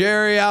pictures of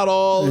Jerry out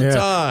all the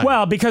time.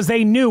 Well, because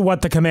they knew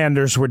what the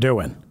Commanders were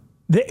doing.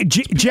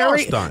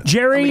 Jerry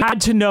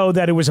had to know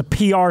that it was a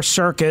PR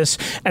circus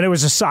and it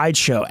was a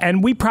sideshow,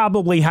 and we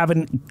probably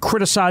haven't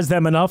criticized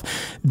them enough.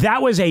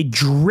 That was a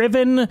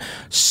driven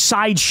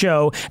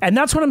sideshow, and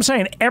that's what I'm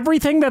saying.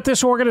 Everything that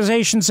this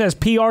organization says,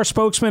 PR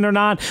spokesman or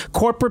not,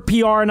 corporate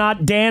PR or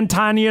not, Dan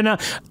Tanya or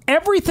not,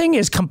 everything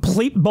is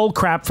complete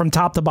bullcrap from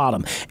top to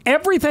bottom.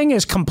 Everything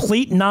is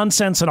complete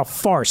nonsense and a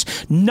farce.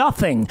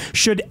 Nothing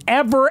should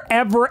ever,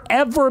 ever,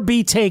 ever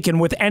be taken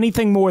with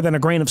anything more than a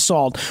grain of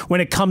salt when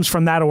it comes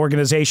from that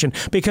organization,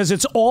 because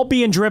it's all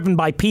being driven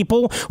by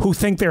people who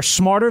think they're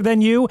smarter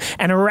than you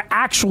and are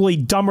actually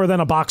dumber than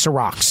a box of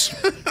rocks.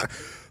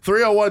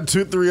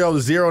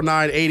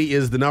 301-230-0980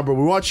 is the number.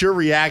 We want your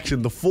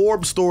reaction. The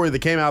Forbes story that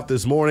came out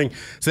this morning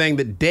saying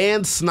that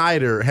Dan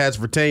Snyder has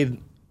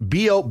retained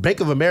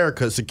Bank of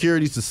America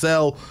securities to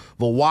sell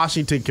the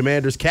Washington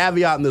Commanders.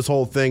 Caveat in this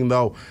whole thing,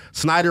 though,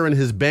 Snyder and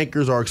his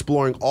bankers are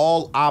exploring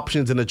all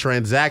options in the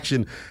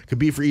transaction. Could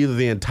be for either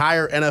the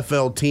entire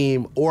NFL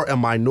team or a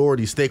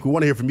minority stake. We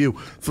want to hear from you.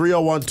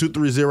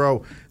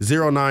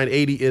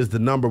 301-230-0980 is the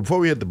number. Before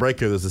we hit the break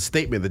here, there's a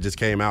statement that just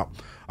came out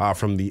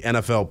from the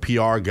NFL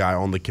PR guy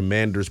on the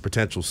Commanders'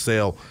 potential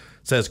sale.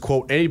 Says,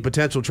 quote, any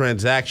potential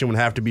transaction would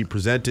have to be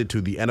presented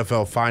to the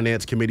NFL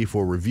Finance Committee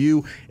for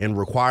review and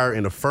require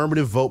an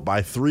affirmative vote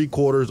by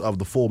 3/4 of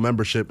the full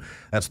membership.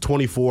 That's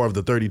 24 of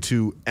the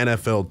 32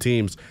 NFL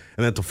teams.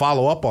 And then to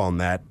follow up on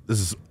that,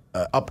 this is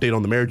an update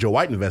on the Mary Jo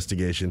White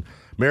investigation.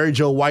 Mary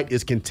Jo White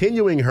is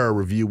continuing her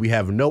review. We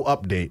have no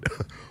update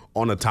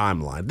on a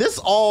timeline. This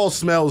all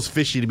smells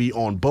fishy to me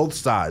on both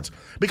sides.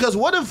 Because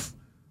what if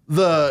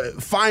the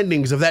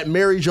findings of that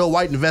Mary Jo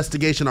White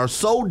investigation are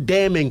so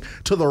damning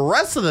to the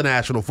rest of the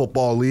National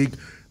Football League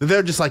that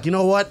they're just like, you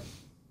know what?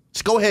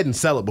 Just go ahead and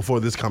sell it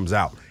before this comes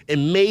out.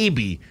 And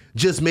maybe,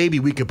 just maybe,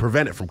 we could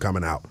prevent it from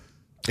coming out.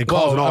 And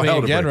causing all hell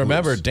to break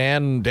remember, loose.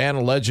 Dan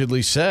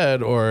allegedly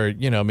said, or,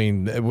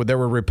 there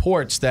were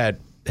reports that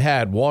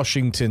had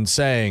Washington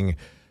saying,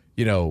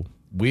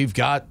 we've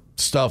got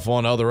stuff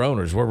on other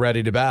owners. We're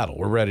ready to battle.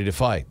 We're ready to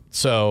fight.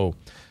 So,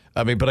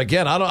 but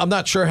again, I'm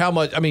not sure how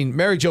much.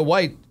 Mary Jo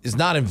White is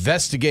not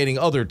investigating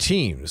other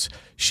teams.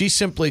 She's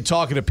simply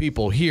talking to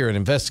people here and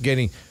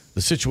investigating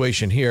the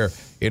situation here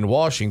in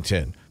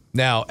Washington.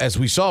 Now, as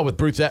we saw with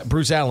Bruce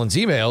Allen's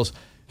emails,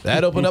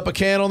 that opened up a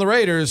can on the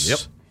Raiders. Yep.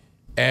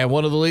 And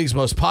one of the league's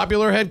most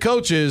popular head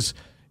coaches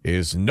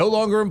is no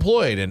longer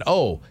employed. And,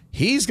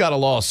 he's got a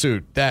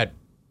lawsuit that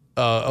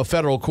a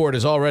federal court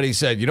has already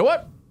said, you know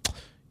what?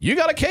 You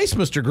got a case,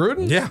 Mr.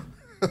 Gruden. Yeah.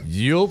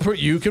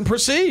 You can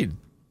proceed.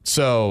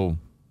 So,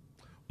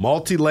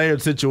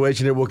 multi-layered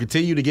situation here. We'll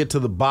continue to get to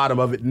the bottom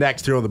of it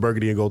next here on the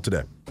Burgundy and Gold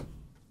Today.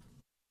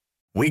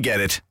 We get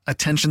it.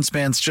 Attention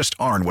spans just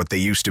aren't what they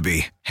used to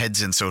be.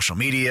 Heads in social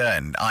media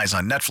and eyes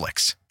on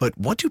Netflix. But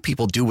what do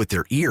people do with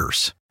their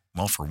ears?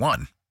 Well, for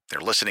one, they're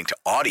listening to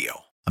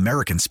audio.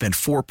 Americans spend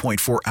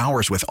 4.4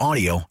 hours with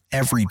audio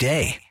every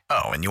day.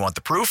 Oh, and you want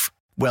the proof?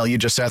 Well, you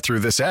just sat through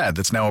this ad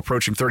that's now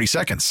approaching 30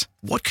 seconds.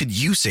 What could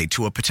you say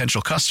to a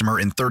potential customer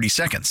in 30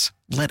 seconds?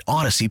 Let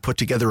Odyssey put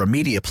together a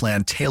media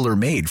plan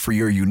tailor-made for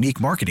your unique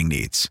marketing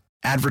needs.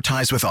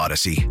 Advertise with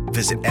Odyssey.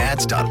 Visit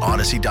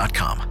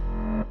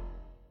ads.odyssey.com.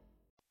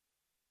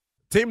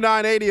 Team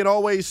 980 and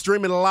always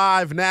streaming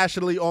live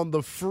nationally on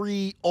the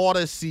free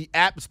Odyssey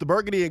app. It's the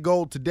Burgundy and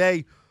Gold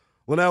Today.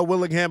 Linnell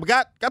Willingham.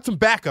 Got some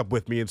backup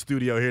with me in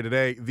studio here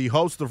today. The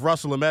host of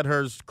Russell and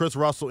Medhurst, Chris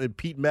Russell and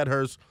Pete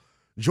Medhurst,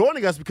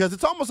 joining us because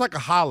it's almost like a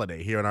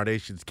holiday here in our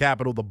nation's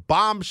capital. The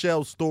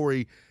bombshell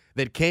story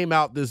that came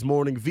out this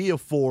morning via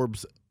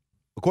Forbes.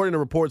 According to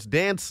reports,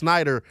 Dan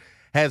Snyder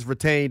has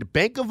retained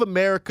Bank of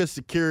America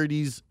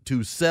Securities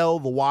to sell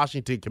the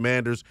Washington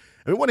Commanders.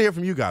 And we want to hear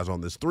from you guys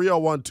on this.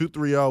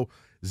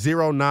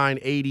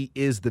 301-230-0980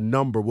 is the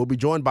number. We'll be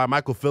joined by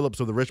Michael Phillips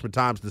of the Richmond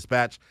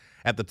Times-Dispatch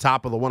at the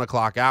top of the 1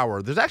 o'clock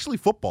hour. There's actually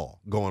football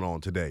going on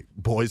today,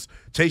 boys.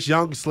 Chase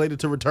Young is slated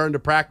to return to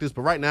practice,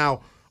 but right now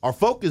our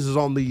focus is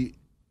on the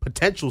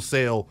potential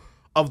sale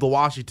of the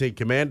Washington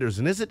Commanders.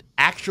 And is it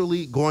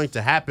actually going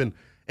to happen?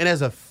 And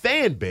as a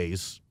fan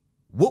base,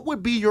 what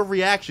would be your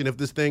reaction if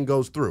this thing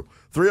goes through?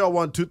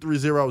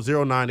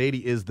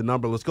 301-230-0980 is the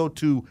number. Let's go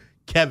to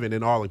Kevin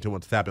in Arlington.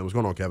 What's happening? What's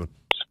going on, Kevin?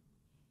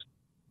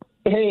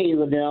 Hey,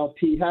 Linnell,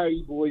 Pete, how are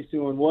you boys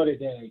doing? What a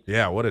day.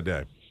 Yeah, what a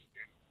day.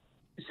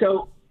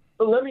 So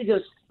let me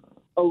just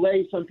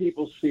allay some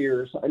people's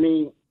fears. I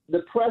mean, the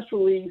press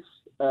release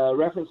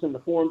referencing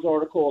the Forbes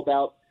article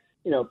about,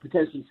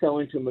 potentially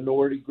selling to a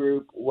minority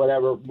group,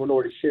 whatever,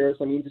 minority shares,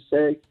 to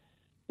say,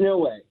 no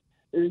way.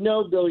 There's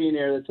no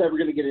billionaire that's ever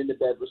going to get into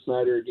bed with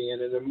Snyder again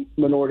in a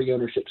minority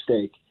ownership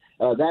stake.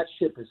 That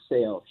ship has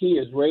sailed. He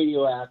is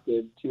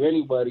radioactive to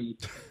anybody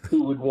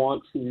who would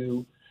want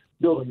to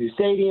build a new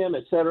stadium,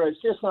 et cetera.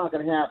 It's just not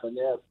going to happen.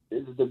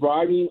 The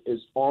writing is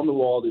on the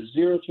wall. There's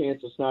zero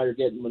chance of Snyder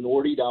getting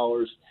minority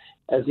dollars,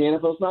 as the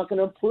NFL's not going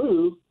to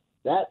approve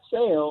that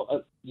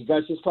sale. You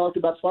guys just talked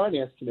about the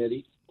Finance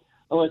Committee,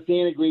 unless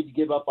Dan agreed to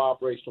give up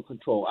operational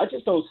control. I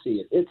just don't see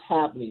it. It's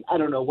happening. I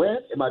don't know when.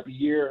 It might be a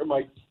year. It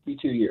might be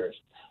 2 years.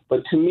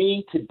 But to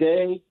me,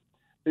 today,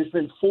 there's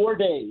been 4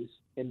 days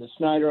in the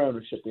Snyder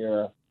ownership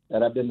era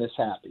that I've been this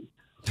happy.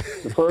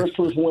 The first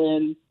was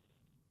when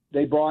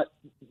they brought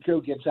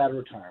Joe Gibbs out of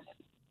retirement.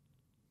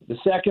 The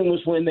second was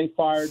when they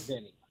fired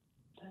Vinny.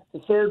 The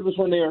third was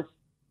when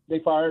they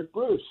fired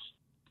Bruce.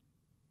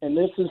 And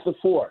this is the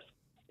fourth.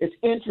 It's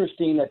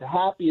interesting that the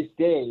happiest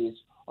days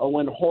are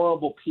when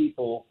horrible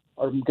people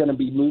are going to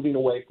be moving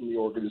away from the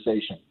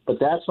organization. But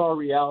that's our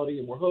reality,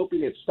 and we're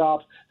hoping it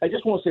stops. I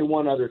just want to say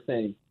one other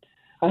thing.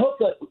 I hope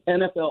that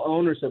NFL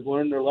owners have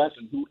learned their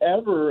lesson.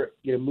 Whoever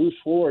moves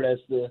forward as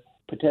the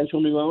potential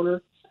new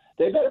owner,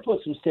 they better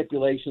put some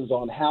stipulations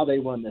on how they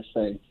run this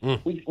thing.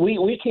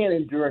 We can't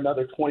endure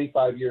another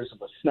 25 years of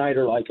a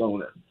Snyder-like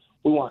owner.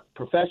 We want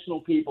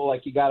professional people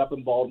like you got up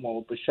in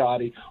Baltimore with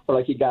Bisciotti or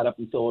like you got up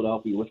in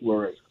Philadelphia with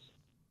Lurie.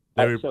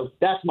 So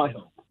that's my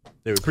hope.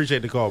 We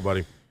appreciate the call,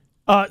 buddy.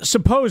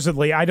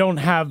 Supposedly, I don't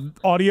have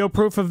audio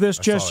proof of this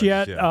just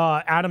yet.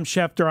 Yeah. Adam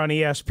Schefter on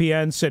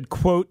ESPN said,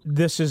 quote,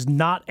 "This is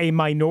not a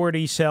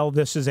minority sale.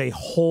 This is a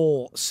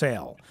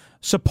wholesale."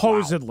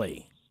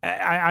 Supposedly. Wow.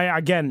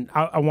 I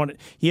want.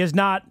 He has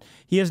not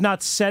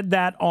said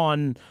that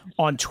on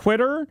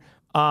Twitter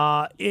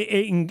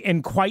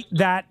in quite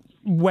that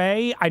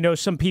way. I know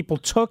some people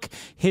took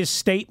his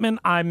statement.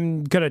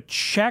 I'm gonna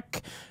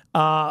check.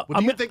 Do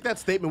you think that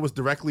statement was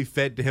directly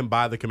fed to him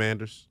by the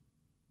Commanders,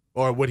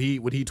 or what he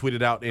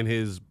tweeted out in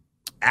his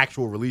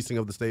actual releasing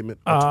of the statement,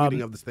 or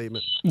tweeting of the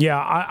statement? Yeah,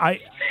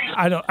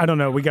 I don't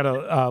know. We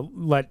gotta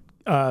let.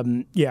 I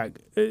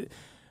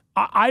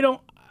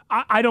don't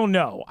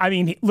know. I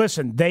mean,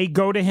 listen, they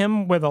go to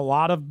him with a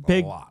lot of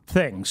big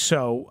things,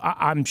 so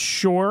I'm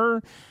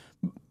sure,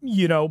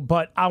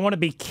 but I want to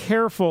be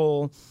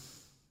careful,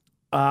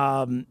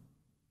 beyond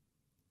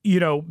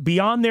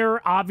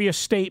their obvious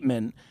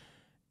statement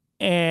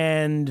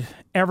and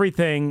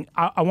everything.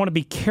 I want to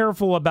be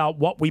careful about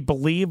what we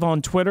believe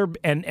on Twitter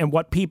and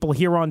what people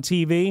hear on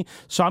TV.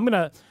 So I'm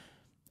gonna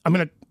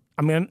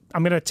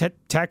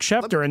text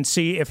Schefter and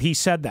see if he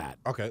said that.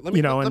 Okay, let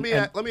me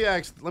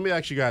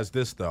ask you guys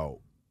this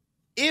though: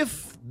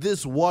 if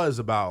this was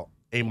about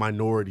a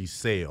minority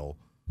sale,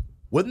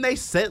 wouldn't they have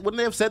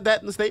said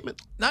that in the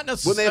statement? Not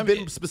necessarily. Wouldn't they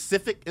have been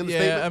specific in the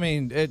statement? Yeah, I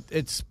mean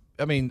it's.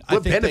 I mean,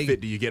 what benefit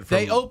do you get from?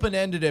 They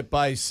open-ended it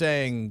by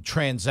saying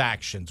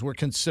transactions. We're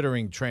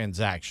considering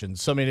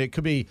transactions. So I mean, it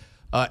could be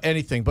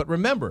anything. But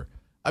remember,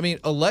 I mean,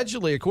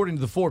 allegedly, according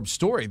to the Forbes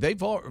story,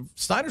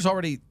 Snyder's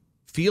already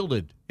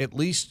fielded at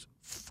least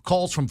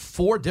calls from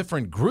 4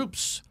 different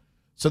groups.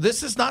 So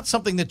this is not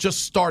something that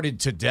just started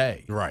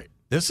today. Right.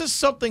 This is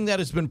something that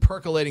has been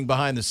percolating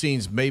behind the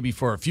scenes maybe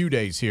for a few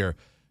days here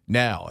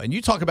now. And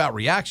you talk about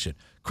reaction.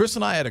 Chris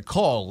and I had a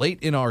call late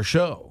in our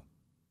show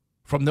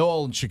from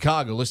Noel in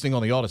Chicago listening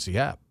on the Odyssey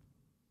app.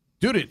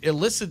 Dude, it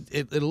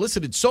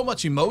elicited so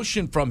much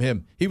emotion from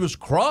him. He was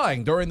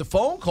crying during the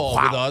phone call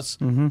with us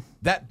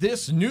that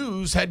this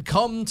news had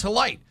come to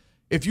light.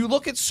 If you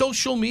look at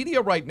social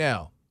media right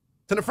now,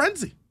 it's in a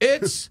frenzy.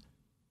 It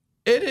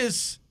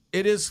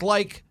is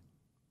like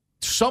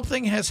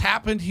something has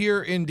happened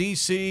here in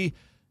D.C.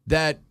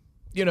 that,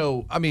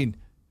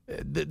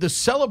 the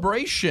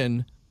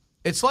celebration,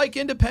 it's like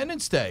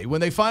Independence Day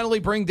when they finally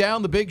bring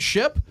down the big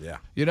ship. Yeah.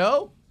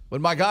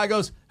 When my guy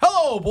goes,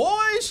 "Hello,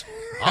 boys,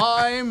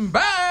 I'm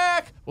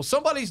back." Well,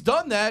 somebody's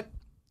done that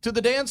to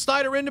the Dan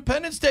Snyder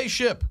Independence Day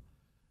ship.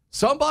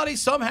 Somebody,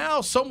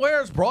 somehow, somewhere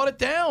has brought it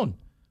down.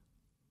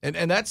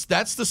 And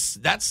that's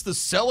the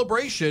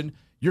celebration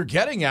you're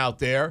getting out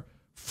there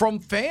from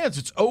fans.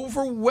 It's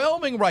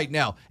overwhelming right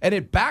now. And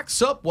it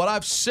backs up what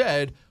I've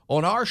said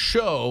on our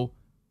show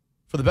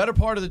for the better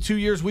part of the 2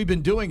 years we've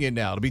been doing it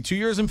now. It'll be 2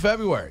 years in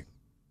February.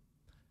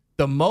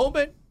 The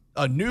moment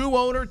a new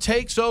owner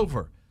takes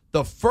over,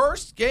 the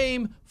first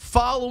game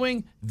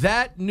following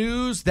that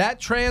news, that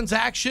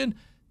transaction,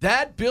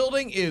 that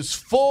building is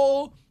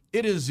full.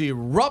 It is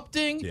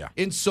erupting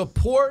in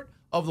support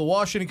of the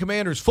Washington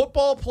Commanders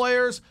football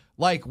players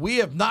like we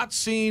have not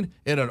seen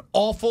in an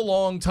awful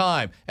long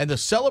time. And the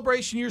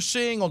celebration you're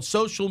seeing on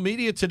social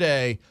media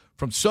today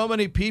from so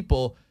many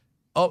people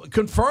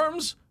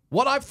confirms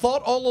what I've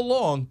thought all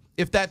along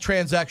if that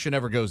transaction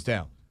ever goes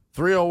down.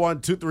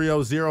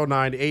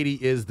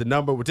 301-230-0980 is the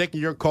number. We're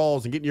taking your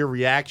calls and getting your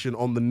reaction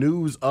on the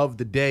news of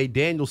the day.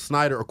 Daniel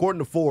Snyder, according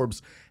to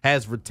Forbes,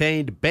 has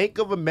retained Bank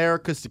of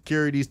America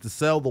Securities to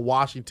sell the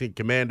Washington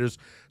Commanders.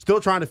 Still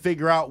trying to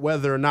figure out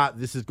whether or not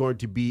this is going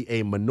to be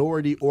a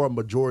minority or a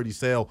majority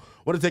sale.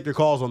 Want to take your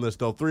calls on this,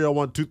 though.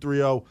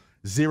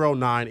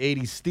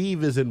 301-230-0980.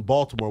 Steve is in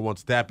Baltimore,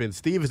 wants to tap in.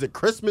 Steve, is it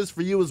Christmas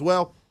for you as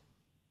well?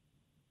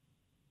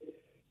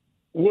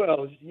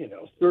 Well,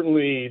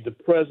 certainly the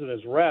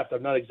president's wrapped.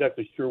 I'm not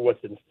exactly sure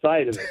what's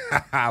inside of it.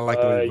 I like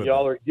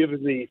y'all are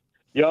giving me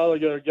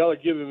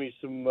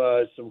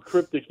some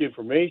cryptic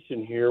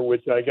information here,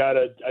 which I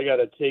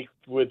gotta take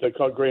with a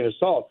grain of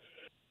salt.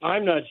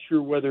 I'm not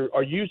sure whether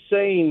are you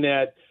saying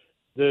that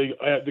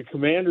the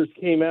Commanders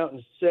came out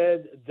and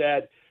said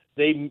that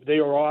they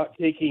are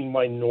taking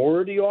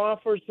minority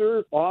offers,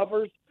 or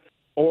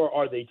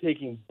are they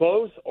taking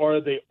both, or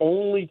are they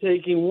only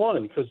taking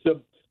one? Because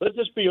let's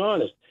just be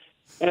honest.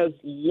 As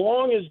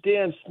long as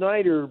Dan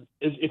Snyder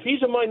if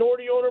he's a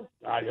minority owner,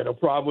 I got no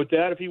problem with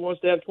that. If he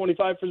wants to have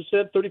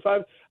 25%,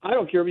 35%, I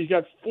don't care if he's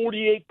got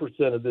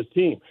 48% of this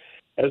team.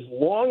 As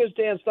long as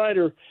Dan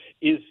Snyder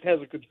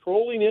has a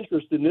controlling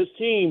interest in this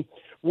team,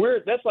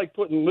 that's like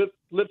putting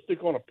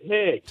lipstick on a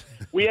pig.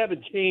 We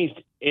haven't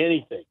changed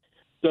anything.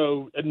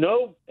 So,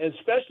 no,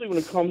 especially when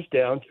it comes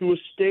down to a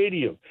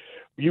stadium.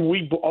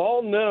 We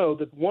all know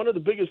that one of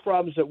the biggest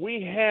problems that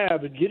we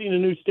have in getting a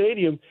new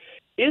stadium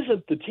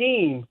isn't the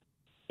team,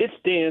 it's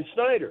Dan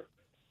Snyder.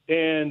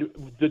 And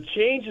the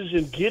changes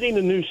in getting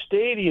a new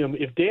stadium,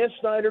 if Dan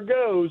Snyder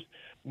goes,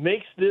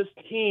 makes this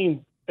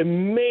team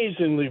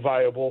amazingly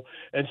viable.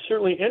 And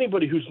certainly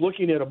anybody who's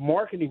looking at a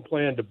marketing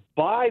plan to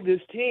buy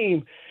this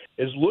team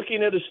is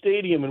looking at a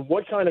stadium and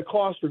what kind of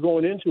costs are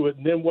going into it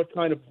and then what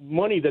kind of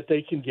money that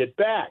they can get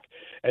back.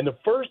 And the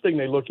first thing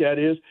they look at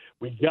is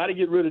we got to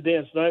get rid of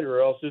Dan Snyder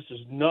or else this is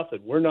nothing.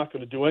 We're not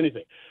going to do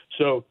anything.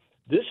 So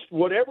this,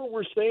 whatever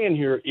we're saying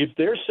here, if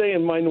they're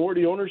saying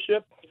minority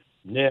ownership,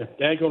 that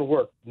ain't going to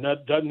work.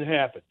 That doesn't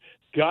happen.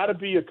 Got to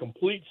be a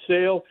complete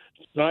sale.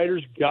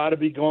 Snyder's got to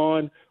be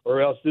gone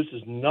or else this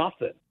is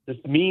nothing. This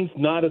means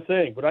not a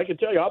thing. But I can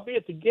tell you, I'll be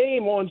at the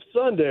game on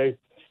Sunday,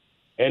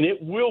 and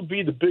it will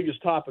be the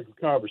biggest topic of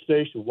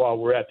conversation while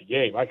we're at the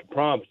game. I can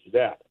promise you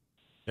that.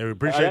 Hey, we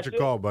appreciate your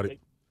call, buddy.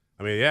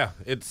 I mean, yeah,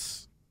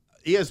 it's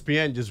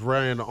ESPN just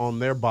ran on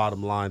their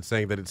bottom line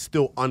saying that it's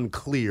still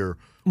unclear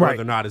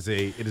whether or not it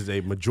is a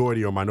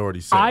majority or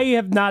minority sale. I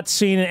have not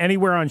seen it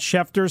anywhere on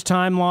Schefter's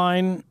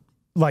timeline,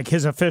 like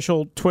his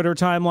official Twitter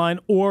timeline,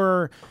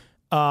 or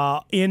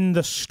in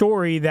the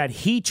story that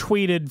he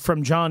tweeted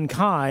from John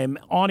Keim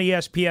on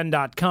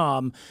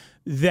ESPN.com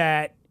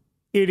that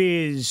it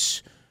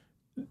is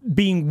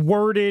being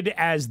worded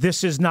as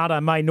this is not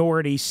a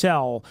minority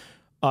sell.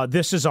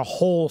 This is a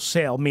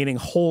wholesale, meaning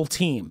whole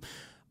team.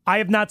 I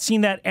have not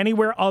seen that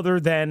anywhere other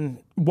than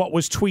what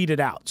was tweeted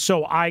out.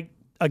 So I,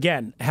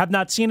 again, have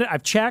not seen it.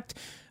 I've checked.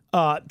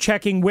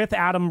 Checking with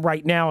Adam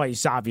right now.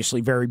 He's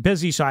obviously very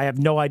busy, so I have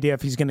no idea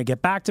if he's going to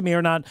get back to me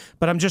or not,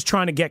 but I'm just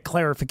trying to get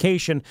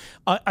clarification.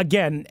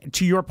 Again,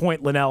 to your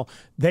point, Linnell,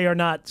 they are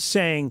not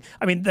saying,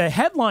 I mean, the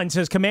headline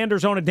says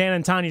Commanders own a Dan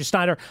and Tanya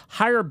Snyder,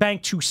 hire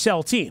bank to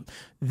sell team.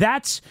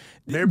 That's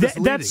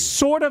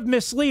sort of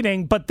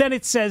misleading, but then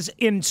it says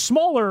in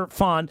smaller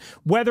font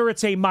whether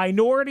it's a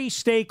minority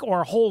stake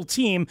or whole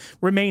team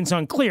remains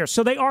unclear.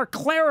 So they are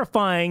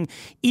clarifying,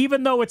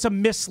 even though it's a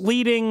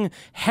misleading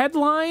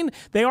headline,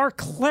 they are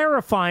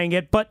clarifying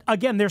it. But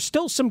again, there's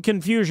still some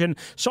confusion.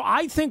 So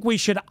I think we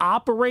should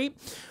operate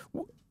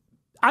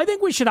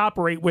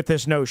with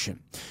this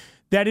notion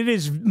that it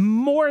is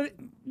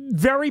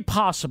very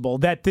possible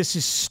that this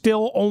is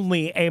still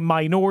only a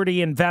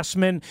minority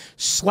investment /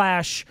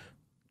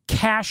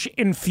 cash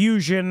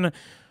infusion,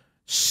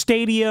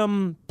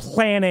 stadium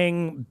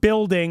planning,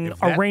 building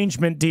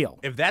arrangement deal.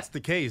 If that's the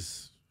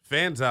case,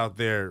 fans out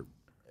there,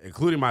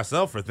 including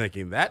myself, are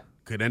thinking that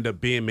could end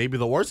up being maybe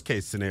the worst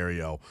case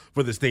scenario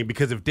for this thing,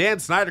 because if Dan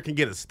Snyder can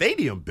get a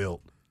stadium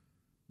built,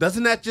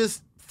 doesn't that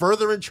just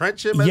further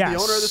entrench him as the owner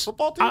of this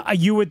football team?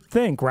 You would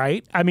think,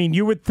 right? I mean,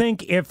 you would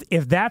think if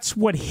that's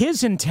what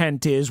his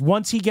intent is,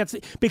 once he gets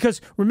 – because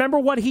remember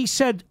what he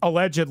said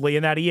allegedly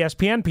in that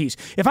ESPN piece.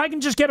 If I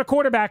can just get a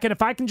quarterback and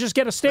if I can just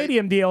get a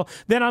stadium deal,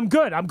 then I'm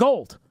good. I'm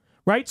gold.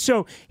 Right?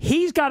 So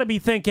he's got to be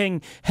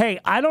thinking, hey,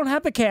 I don't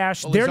have the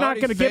cash. Well, they're not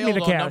going to give me the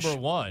cash. Number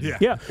one.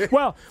 Yeah.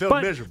 Well,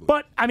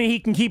 but I mean,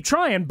 he can keep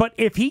trying. But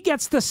if he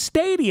gets the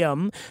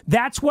stadium,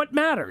 that's what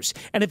matters.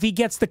 And if he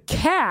gets the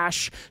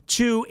cash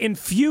to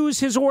infuse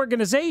his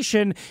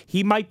organization,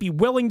 he might be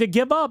willing to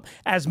give up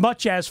as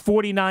much as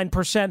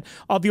 49%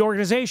 of the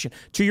organization.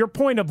 To your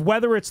point of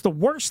whether it's the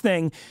worst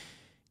thing,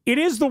 it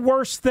is the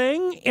worst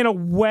thing in a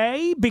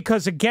way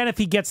because, again, if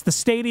he gets the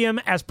stadium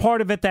as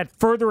part of it, that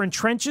further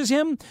entrenches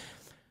him.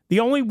 The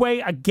only way,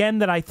 again,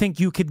 that I think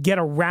you could get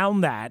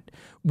around that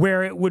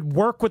where it would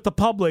work with the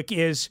public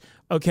is,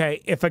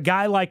 okay, if a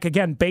guy like,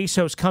 again,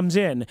 Bezos comes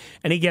in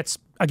and he gets,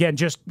 again,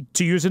 just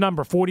to use a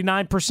number,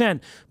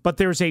 49%, but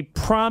there's a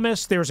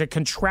promise, there's a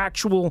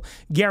contractual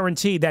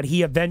guarantee that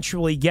he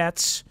eventually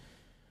gets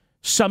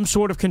some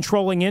sort of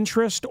controlling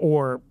interest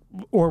or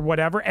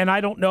whatever. And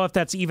I don't know if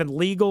that's even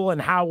legal and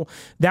how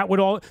that would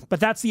all, but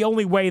that's the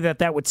only way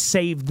that would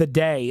save the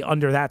day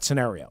under that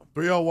scenario.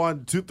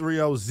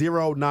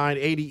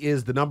 301-230-0980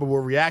 is the number.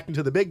 We're reacting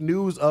to the big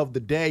news of the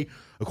day.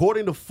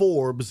 According to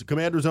Forbes,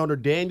 Commanders owner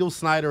Daniel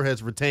Snyder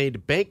has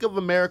retained Bank of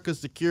America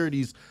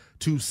Securities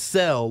to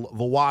sell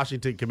the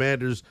Washington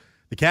Commanders.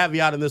 The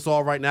caveat in this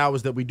all right now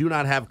is that we do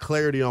not have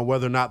clarity on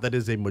whether or not that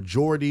is a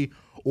majority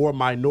or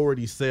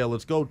minority sale.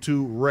 Let's go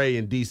to Ray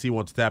in D.C.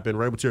 wants to tap in.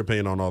 Ray, what's your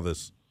opinion on all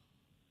this?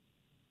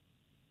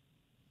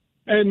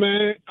 Hey,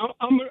 man,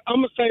 I'm going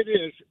to say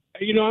this.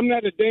 You know, I'm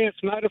not a Dan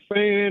Snyder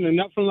fan or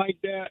nothing like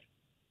that,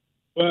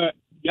 but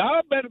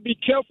y'all better be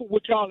careful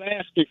what y'all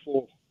asking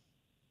for.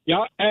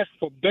 Y'all ask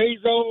for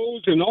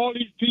Bezos and all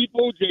these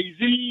people,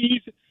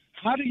 Jay-Z's.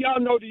 How do y'all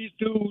know these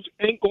dudes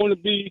ain't going to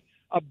be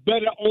a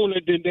better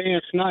owner than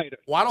Dan Snyder?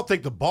 Well, I don't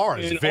think the bar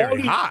is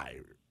very high,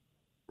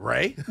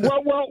 Ray.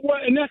 well,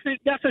 and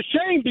that's a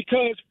shame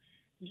because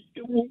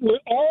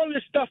with all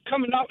this stuff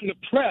coming out in the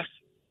press,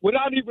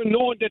 without even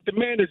knowing that the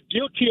man is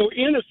guilty or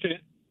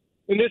innocent,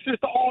 and this is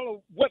all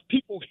of what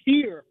people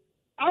hear,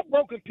 I've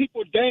broken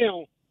people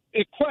down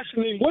and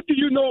questioning, what do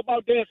you know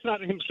about Dan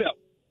Snyder himself?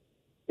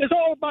 It's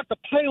all about the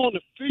play on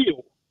the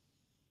field.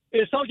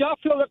 And so y'all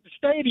fill up the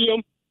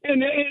stadium,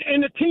 and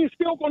the team's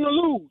still going to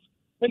lose.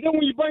 And then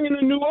when you bring in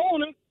a new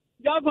owner,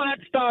 y'all going to have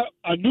to start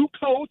a new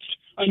coach,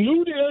 a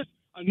new this,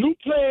 a new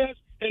players,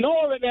 and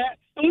all of that,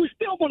 and we're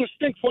still going to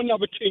stink for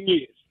another 10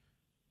 years.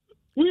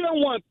 We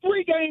done won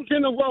 3 games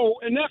in a row,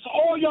 and that's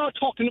all y'all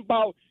talking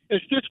about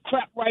is this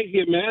crap right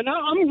here, man.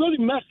 I'm really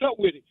messed up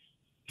with it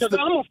because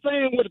I'm a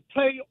fan where the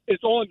play is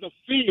on the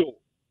field.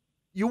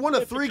 You won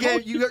a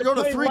 3-game. You go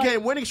to a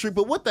 3-game winning streak,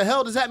 but what the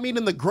hell does that mean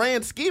in the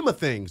grand scheme of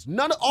things?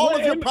 None of all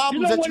of your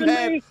problems that you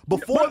had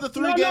before the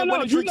 3-game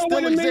winning streak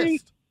still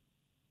exist.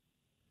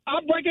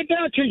 I'll break it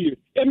down to you.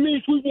 It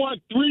means we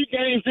won 3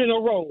 games in a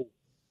row.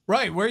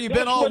 Right, where you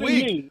been all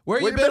week?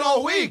 Where you been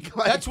all week?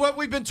 That's what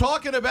we've been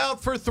talking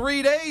about for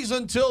 3 days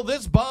until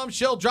this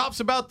bombshell drops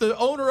about the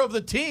owner of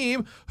the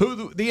team,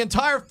 who the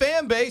entire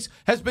fan base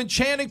has been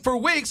chanting for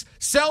weeks,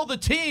 sell the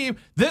team.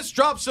 This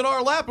drops in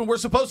our lap, and we're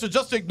supposed to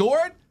just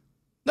ignore it?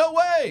 No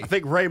way. I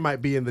think Ray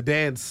might be in the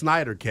Dan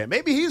Snyder camp.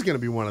 Maybe he's going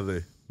to be one of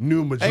the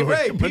new majority.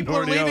 Hey, Ray, people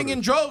are leaving owners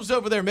in droves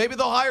over there. Maybe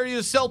they'll hire you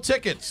to sell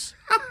tickets.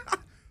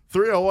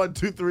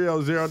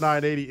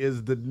 301-230-0980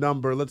 is the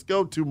number. Let's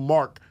go to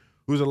Mark,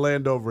 who's in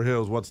Landover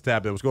Hills. What's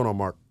tapping? What's going on,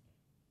 Mark?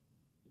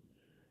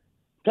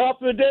 Top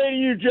of the day to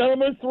you,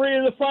 gentlemen. 3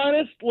 of the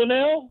finest,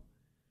 Linnell,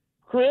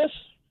 Chris,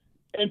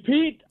 and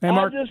Pete. Hey,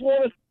 Mark. I just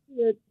want to say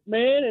that,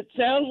 man, it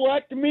sounds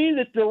like to me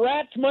that the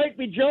rats might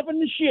be jumping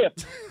the ship,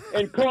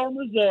 and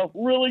karma's a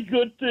really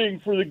good thing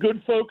for the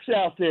good folks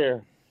out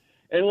there.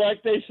 And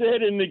like they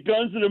said in the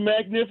Guns of the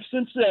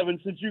Magnificent Seven,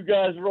 since you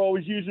guys are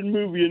always using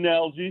movie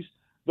analogies,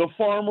 the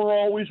farmer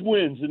always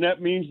wins, and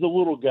that means the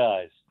little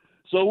guys.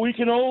 So we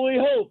can only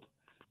hope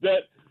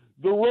that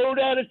the road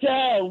out of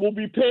town will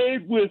be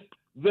paved with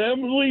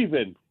them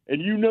leaving. And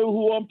you know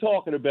who I'm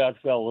talking about,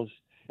 fellas.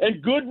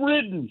 And good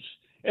riddance.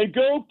 And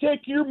go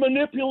take your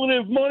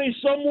manipulative money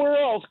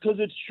somewhere else because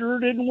it sure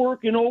didn't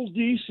work in old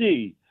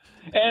D.C.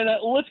 And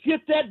let's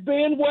get that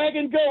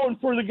bandwagon going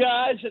for the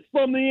guys that's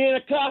from the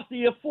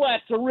Anacostia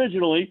Flats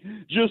originally,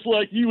 just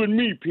like you and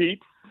me,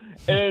 Pete.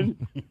 And,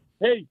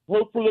 hey,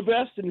 hope for the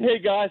best. And, hey,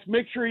 guys,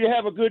 make sure you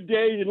have a good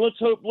day. And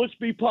let's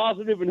be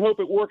positive and hope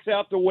it works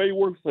out the way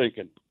we're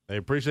thinking. I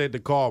appreciate the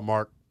call,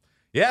 Mark.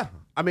 Yeah,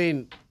 I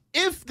mean,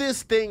 if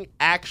this thing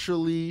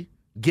actually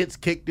gets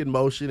kicked in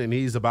motion and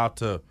he's about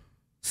to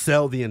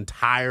sell the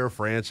entire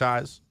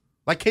franchise,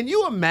 like, can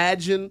you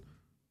imagine?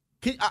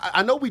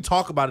 I know we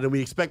talk about it and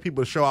we expect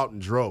people to show out in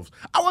droves.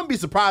 I wouldn't be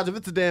surprised if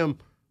it's a damn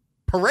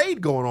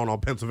parade going on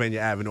Pennsylvania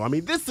Avenue. I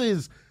mean, this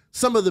is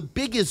some of the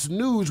biggest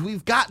news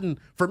we've gotten,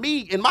 for me,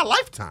 in my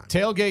lifetime.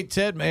 Tailgate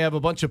Ted may have a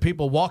bunch of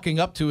people walking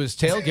up to his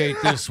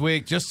tailgate this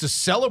week just to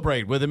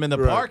celebrate with him in the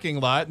parking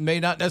lot and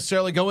may not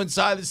necessarily go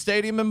inside the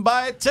stadium and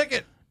buy a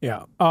ticket.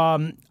 Yeah.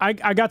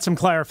 I got some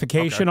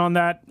clarification on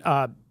that.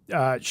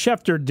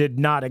 Schefter did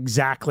not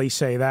exactly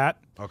say that.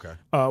 Okay.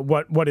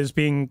 What is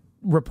being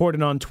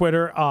reported on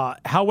Twitter.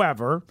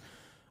 However,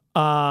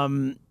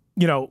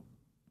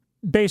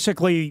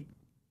 basically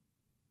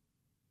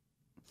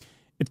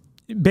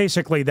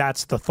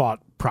that's the thought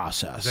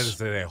process. That is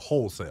a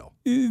wholesale.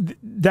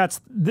 That's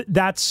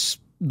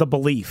the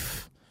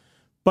belief,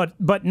 but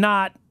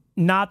not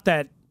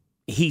that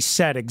he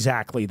said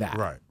exactly that.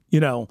 Right.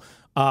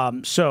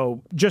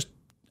 So just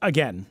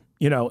again,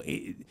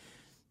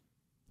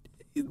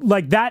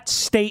 like that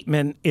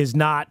statement is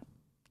not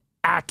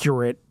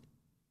accurate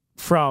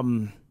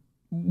from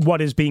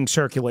what is being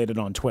circulated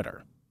on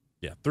Twitter.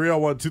 Yeah,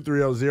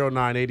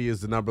 301-230-0980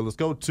 is the number. Let's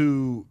go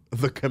to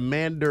the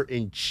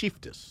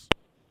Commander-in-Chiefess.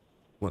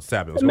 What's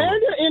happening?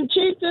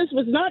 Commander-in-Chiefess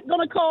was not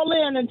going to call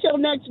in until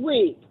next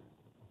week.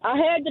 I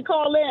had to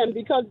call in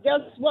because guess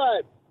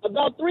what?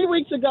 About 3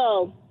 weeks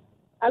ago,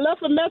 I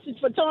left a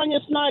message for Tanya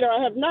Snyder.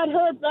 I have not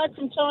heard back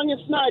from Tanya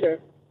Snyder.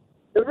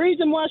 The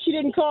reason why she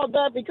didn't call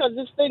back because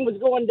this thing was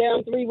going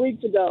down 3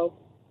 weeks ago.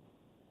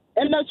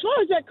 And as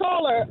far as that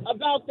caller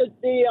about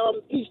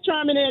he's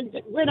chiming in,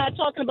 we're not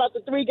talking about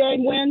the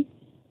 3-game win.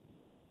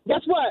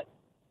 Guess what?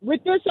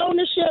 With this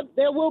ownership,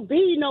 there will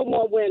be no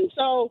more wins.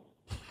 So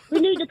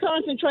we need to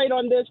concentrate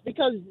on this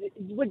because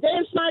with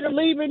Dan Snyder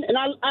leaving, and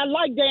I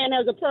like Dan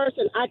as a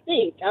person, I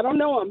think. I don't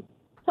know him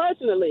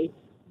personally.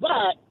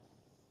 But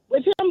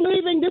with him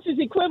leaving, this is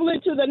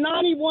equivalent to the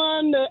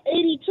 91, the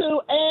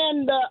 82,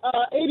 and the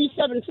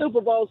 87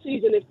 Super Bowl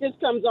season if this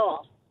comes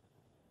off.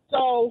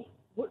 So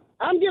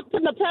I'm just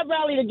putting a pep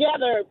rally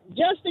together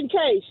just in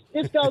case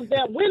this goes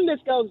down. When this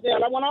goes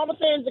down, I want all the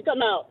fans to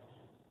come out.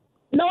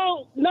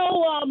 No,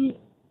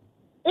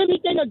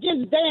 anything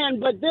against Dan,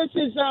 but this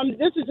is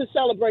a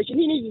celebration.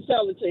 He needs to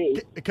sell the team.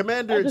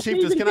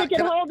 Commander-in-Chief,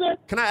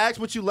 can I ask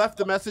what you left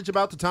the message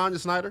about to Tanya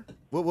Snyder?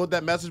 What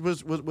that message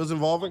was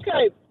involving?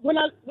 Okay, when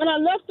I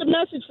left the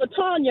message for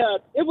Tanya,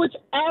 it was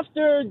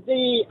after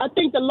I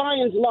think the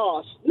Lions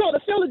lost. No,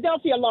 the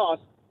Philadelphia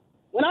lost.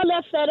 When I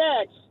left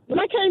FedEx, when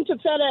I came to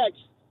FedEx,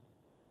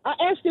 I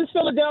asked this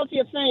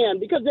Philadelphia fan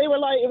because they were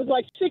it was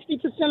like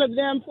 60% of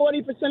them,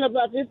 40% of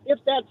us, if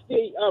that's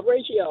the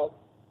ratio.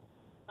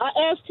 I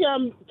asked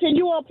him, can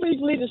you all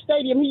please leave the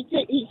stadium?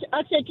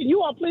 I said, can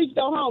you all please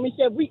go home? He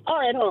said, we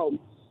are at home.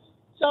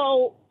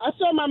 So I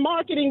saw my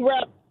marketing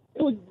rep,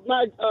 who was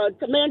my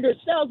commander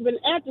salesman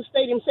at the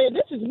stadium, saying,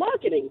 this is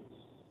marketing.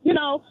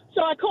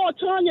 So I called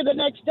Tanya the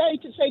next day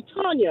to say,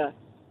 Tanya,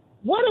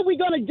 what are we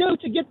going to do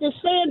to get this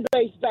fan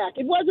base back?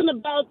 It wasn't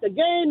about the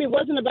game. It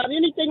wasn't about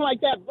anything like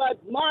that, but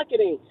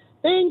marketing,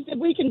 things that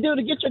we can do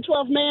to get your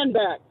 12th man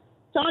back.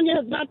 Tanya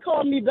has not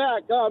called me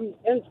back,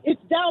 and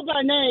it's dial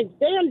by name.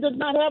 Dan does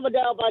not have a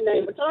dial by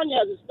name, but Tanya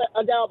has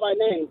a dial by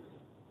name.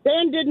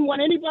 Dan doesn't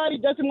want anybody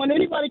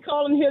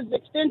calling his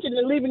extension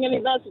and leaving any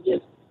messages,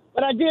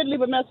 but I did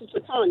leave a message for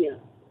Tanya.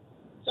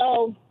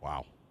 So,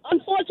 wow.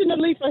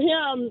 Unfortunately for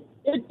him,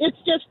 it's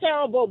just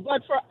terrible,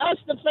 but for us,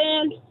 the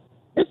fans,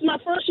 this is my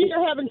first year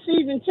having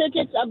season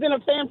tickets. I've been a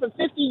fan for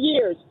 50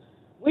 years.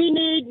 We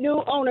need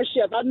new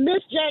ownership. I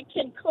miss Jack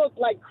Kent Cook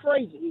like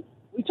crazy.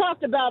 We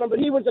talked about him, but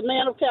he was a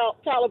man of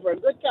caliber,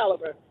 good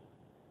caliber.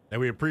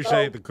 And we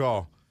appreciate the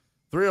call.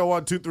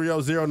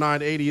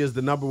 301-230-0980 is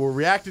the number. We're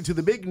reacting to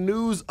the big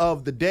news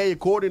of the day.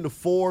 According to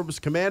Forbes,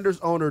 Commanders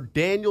owner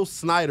Daniel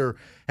Snyder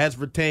has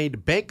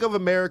retained Bank of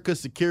America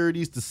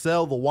Securities to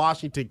sell the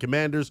Washington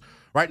Commanders.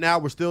 Right now,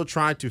 we're still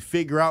trying to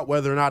figure out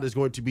whether or not it's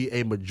going to be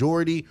a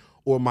majority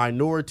or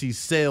minority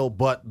sale,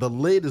 but the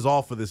lid is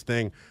off for this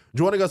thing.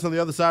 Joining us on the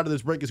other side of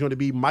this break is going to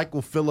be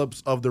Michael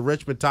Phillips of the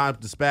Richmond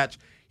Times-Dispatch.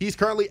 He's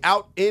currently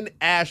out in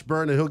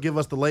Ashburn, and he'll give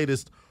us the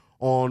latest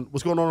on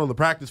what's going on the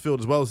practice field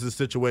as well as this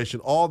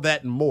situation. All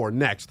that and more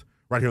next,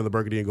 right here on the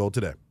Burgundy and Gold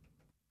Today.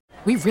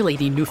 We really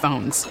need new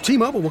phones.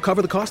 T-Mobile will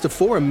cover the cost of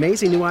 4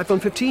 amazing new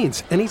iPhone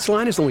 15s, and each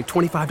line is only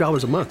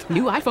 $25 a month.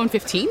 New iPhone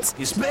 15s?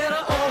 It's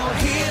better over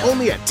here.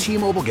 Only at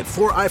T-Mobile, get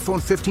 4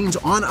 iPhone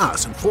 15s on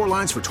us and 4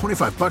 lines for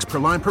 $25 per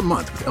line per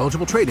month with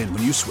eligible trade-in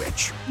when you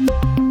switch.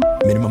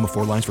 Minimum of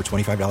 4 lines for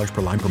 $25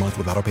 per line per month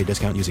with auto pay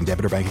discount using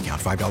debit or bank account.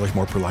 $5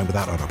 more per line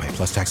without auto pay,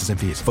 plus taxes and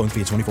fees. Phone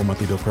fee at 24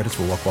 monthly bill credits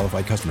for well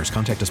qualified customers.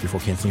 Contact us before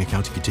canceling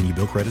account to continue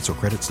bill credits or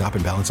credit stop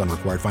and balance on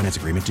required finance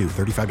agreement due.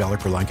 $35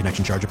 per line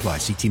connection charge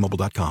applies. See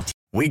T-Mobile.com.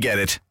 We get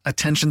it.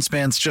 Attention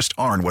spans just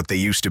aren't what they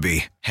used to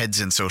be.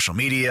 Heads in social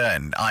media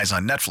and eyes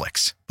on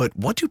Netflix. But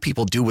what do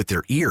people do with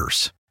their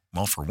ears?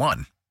 Well, for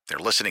one, they're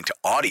listening to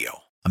audio.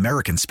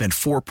 Americans spend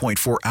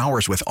 4.4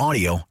 hours with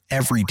audio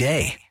every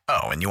day.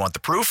 Oh, and you want the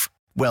proof?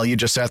 Well, you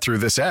just sat through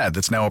this ad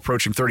that's now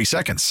approaching 30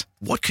 seconds.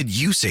 What could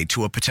you say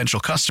to a potential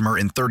customer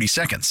in 30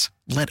 seconds?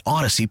 Let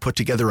Odyssey put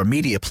together a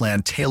media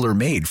plan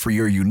tailor-made for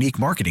your unique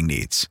marketing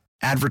needs.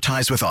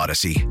 Advertise with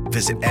Odyssey.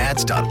 Visit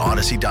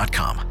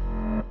ads.odyssey.com.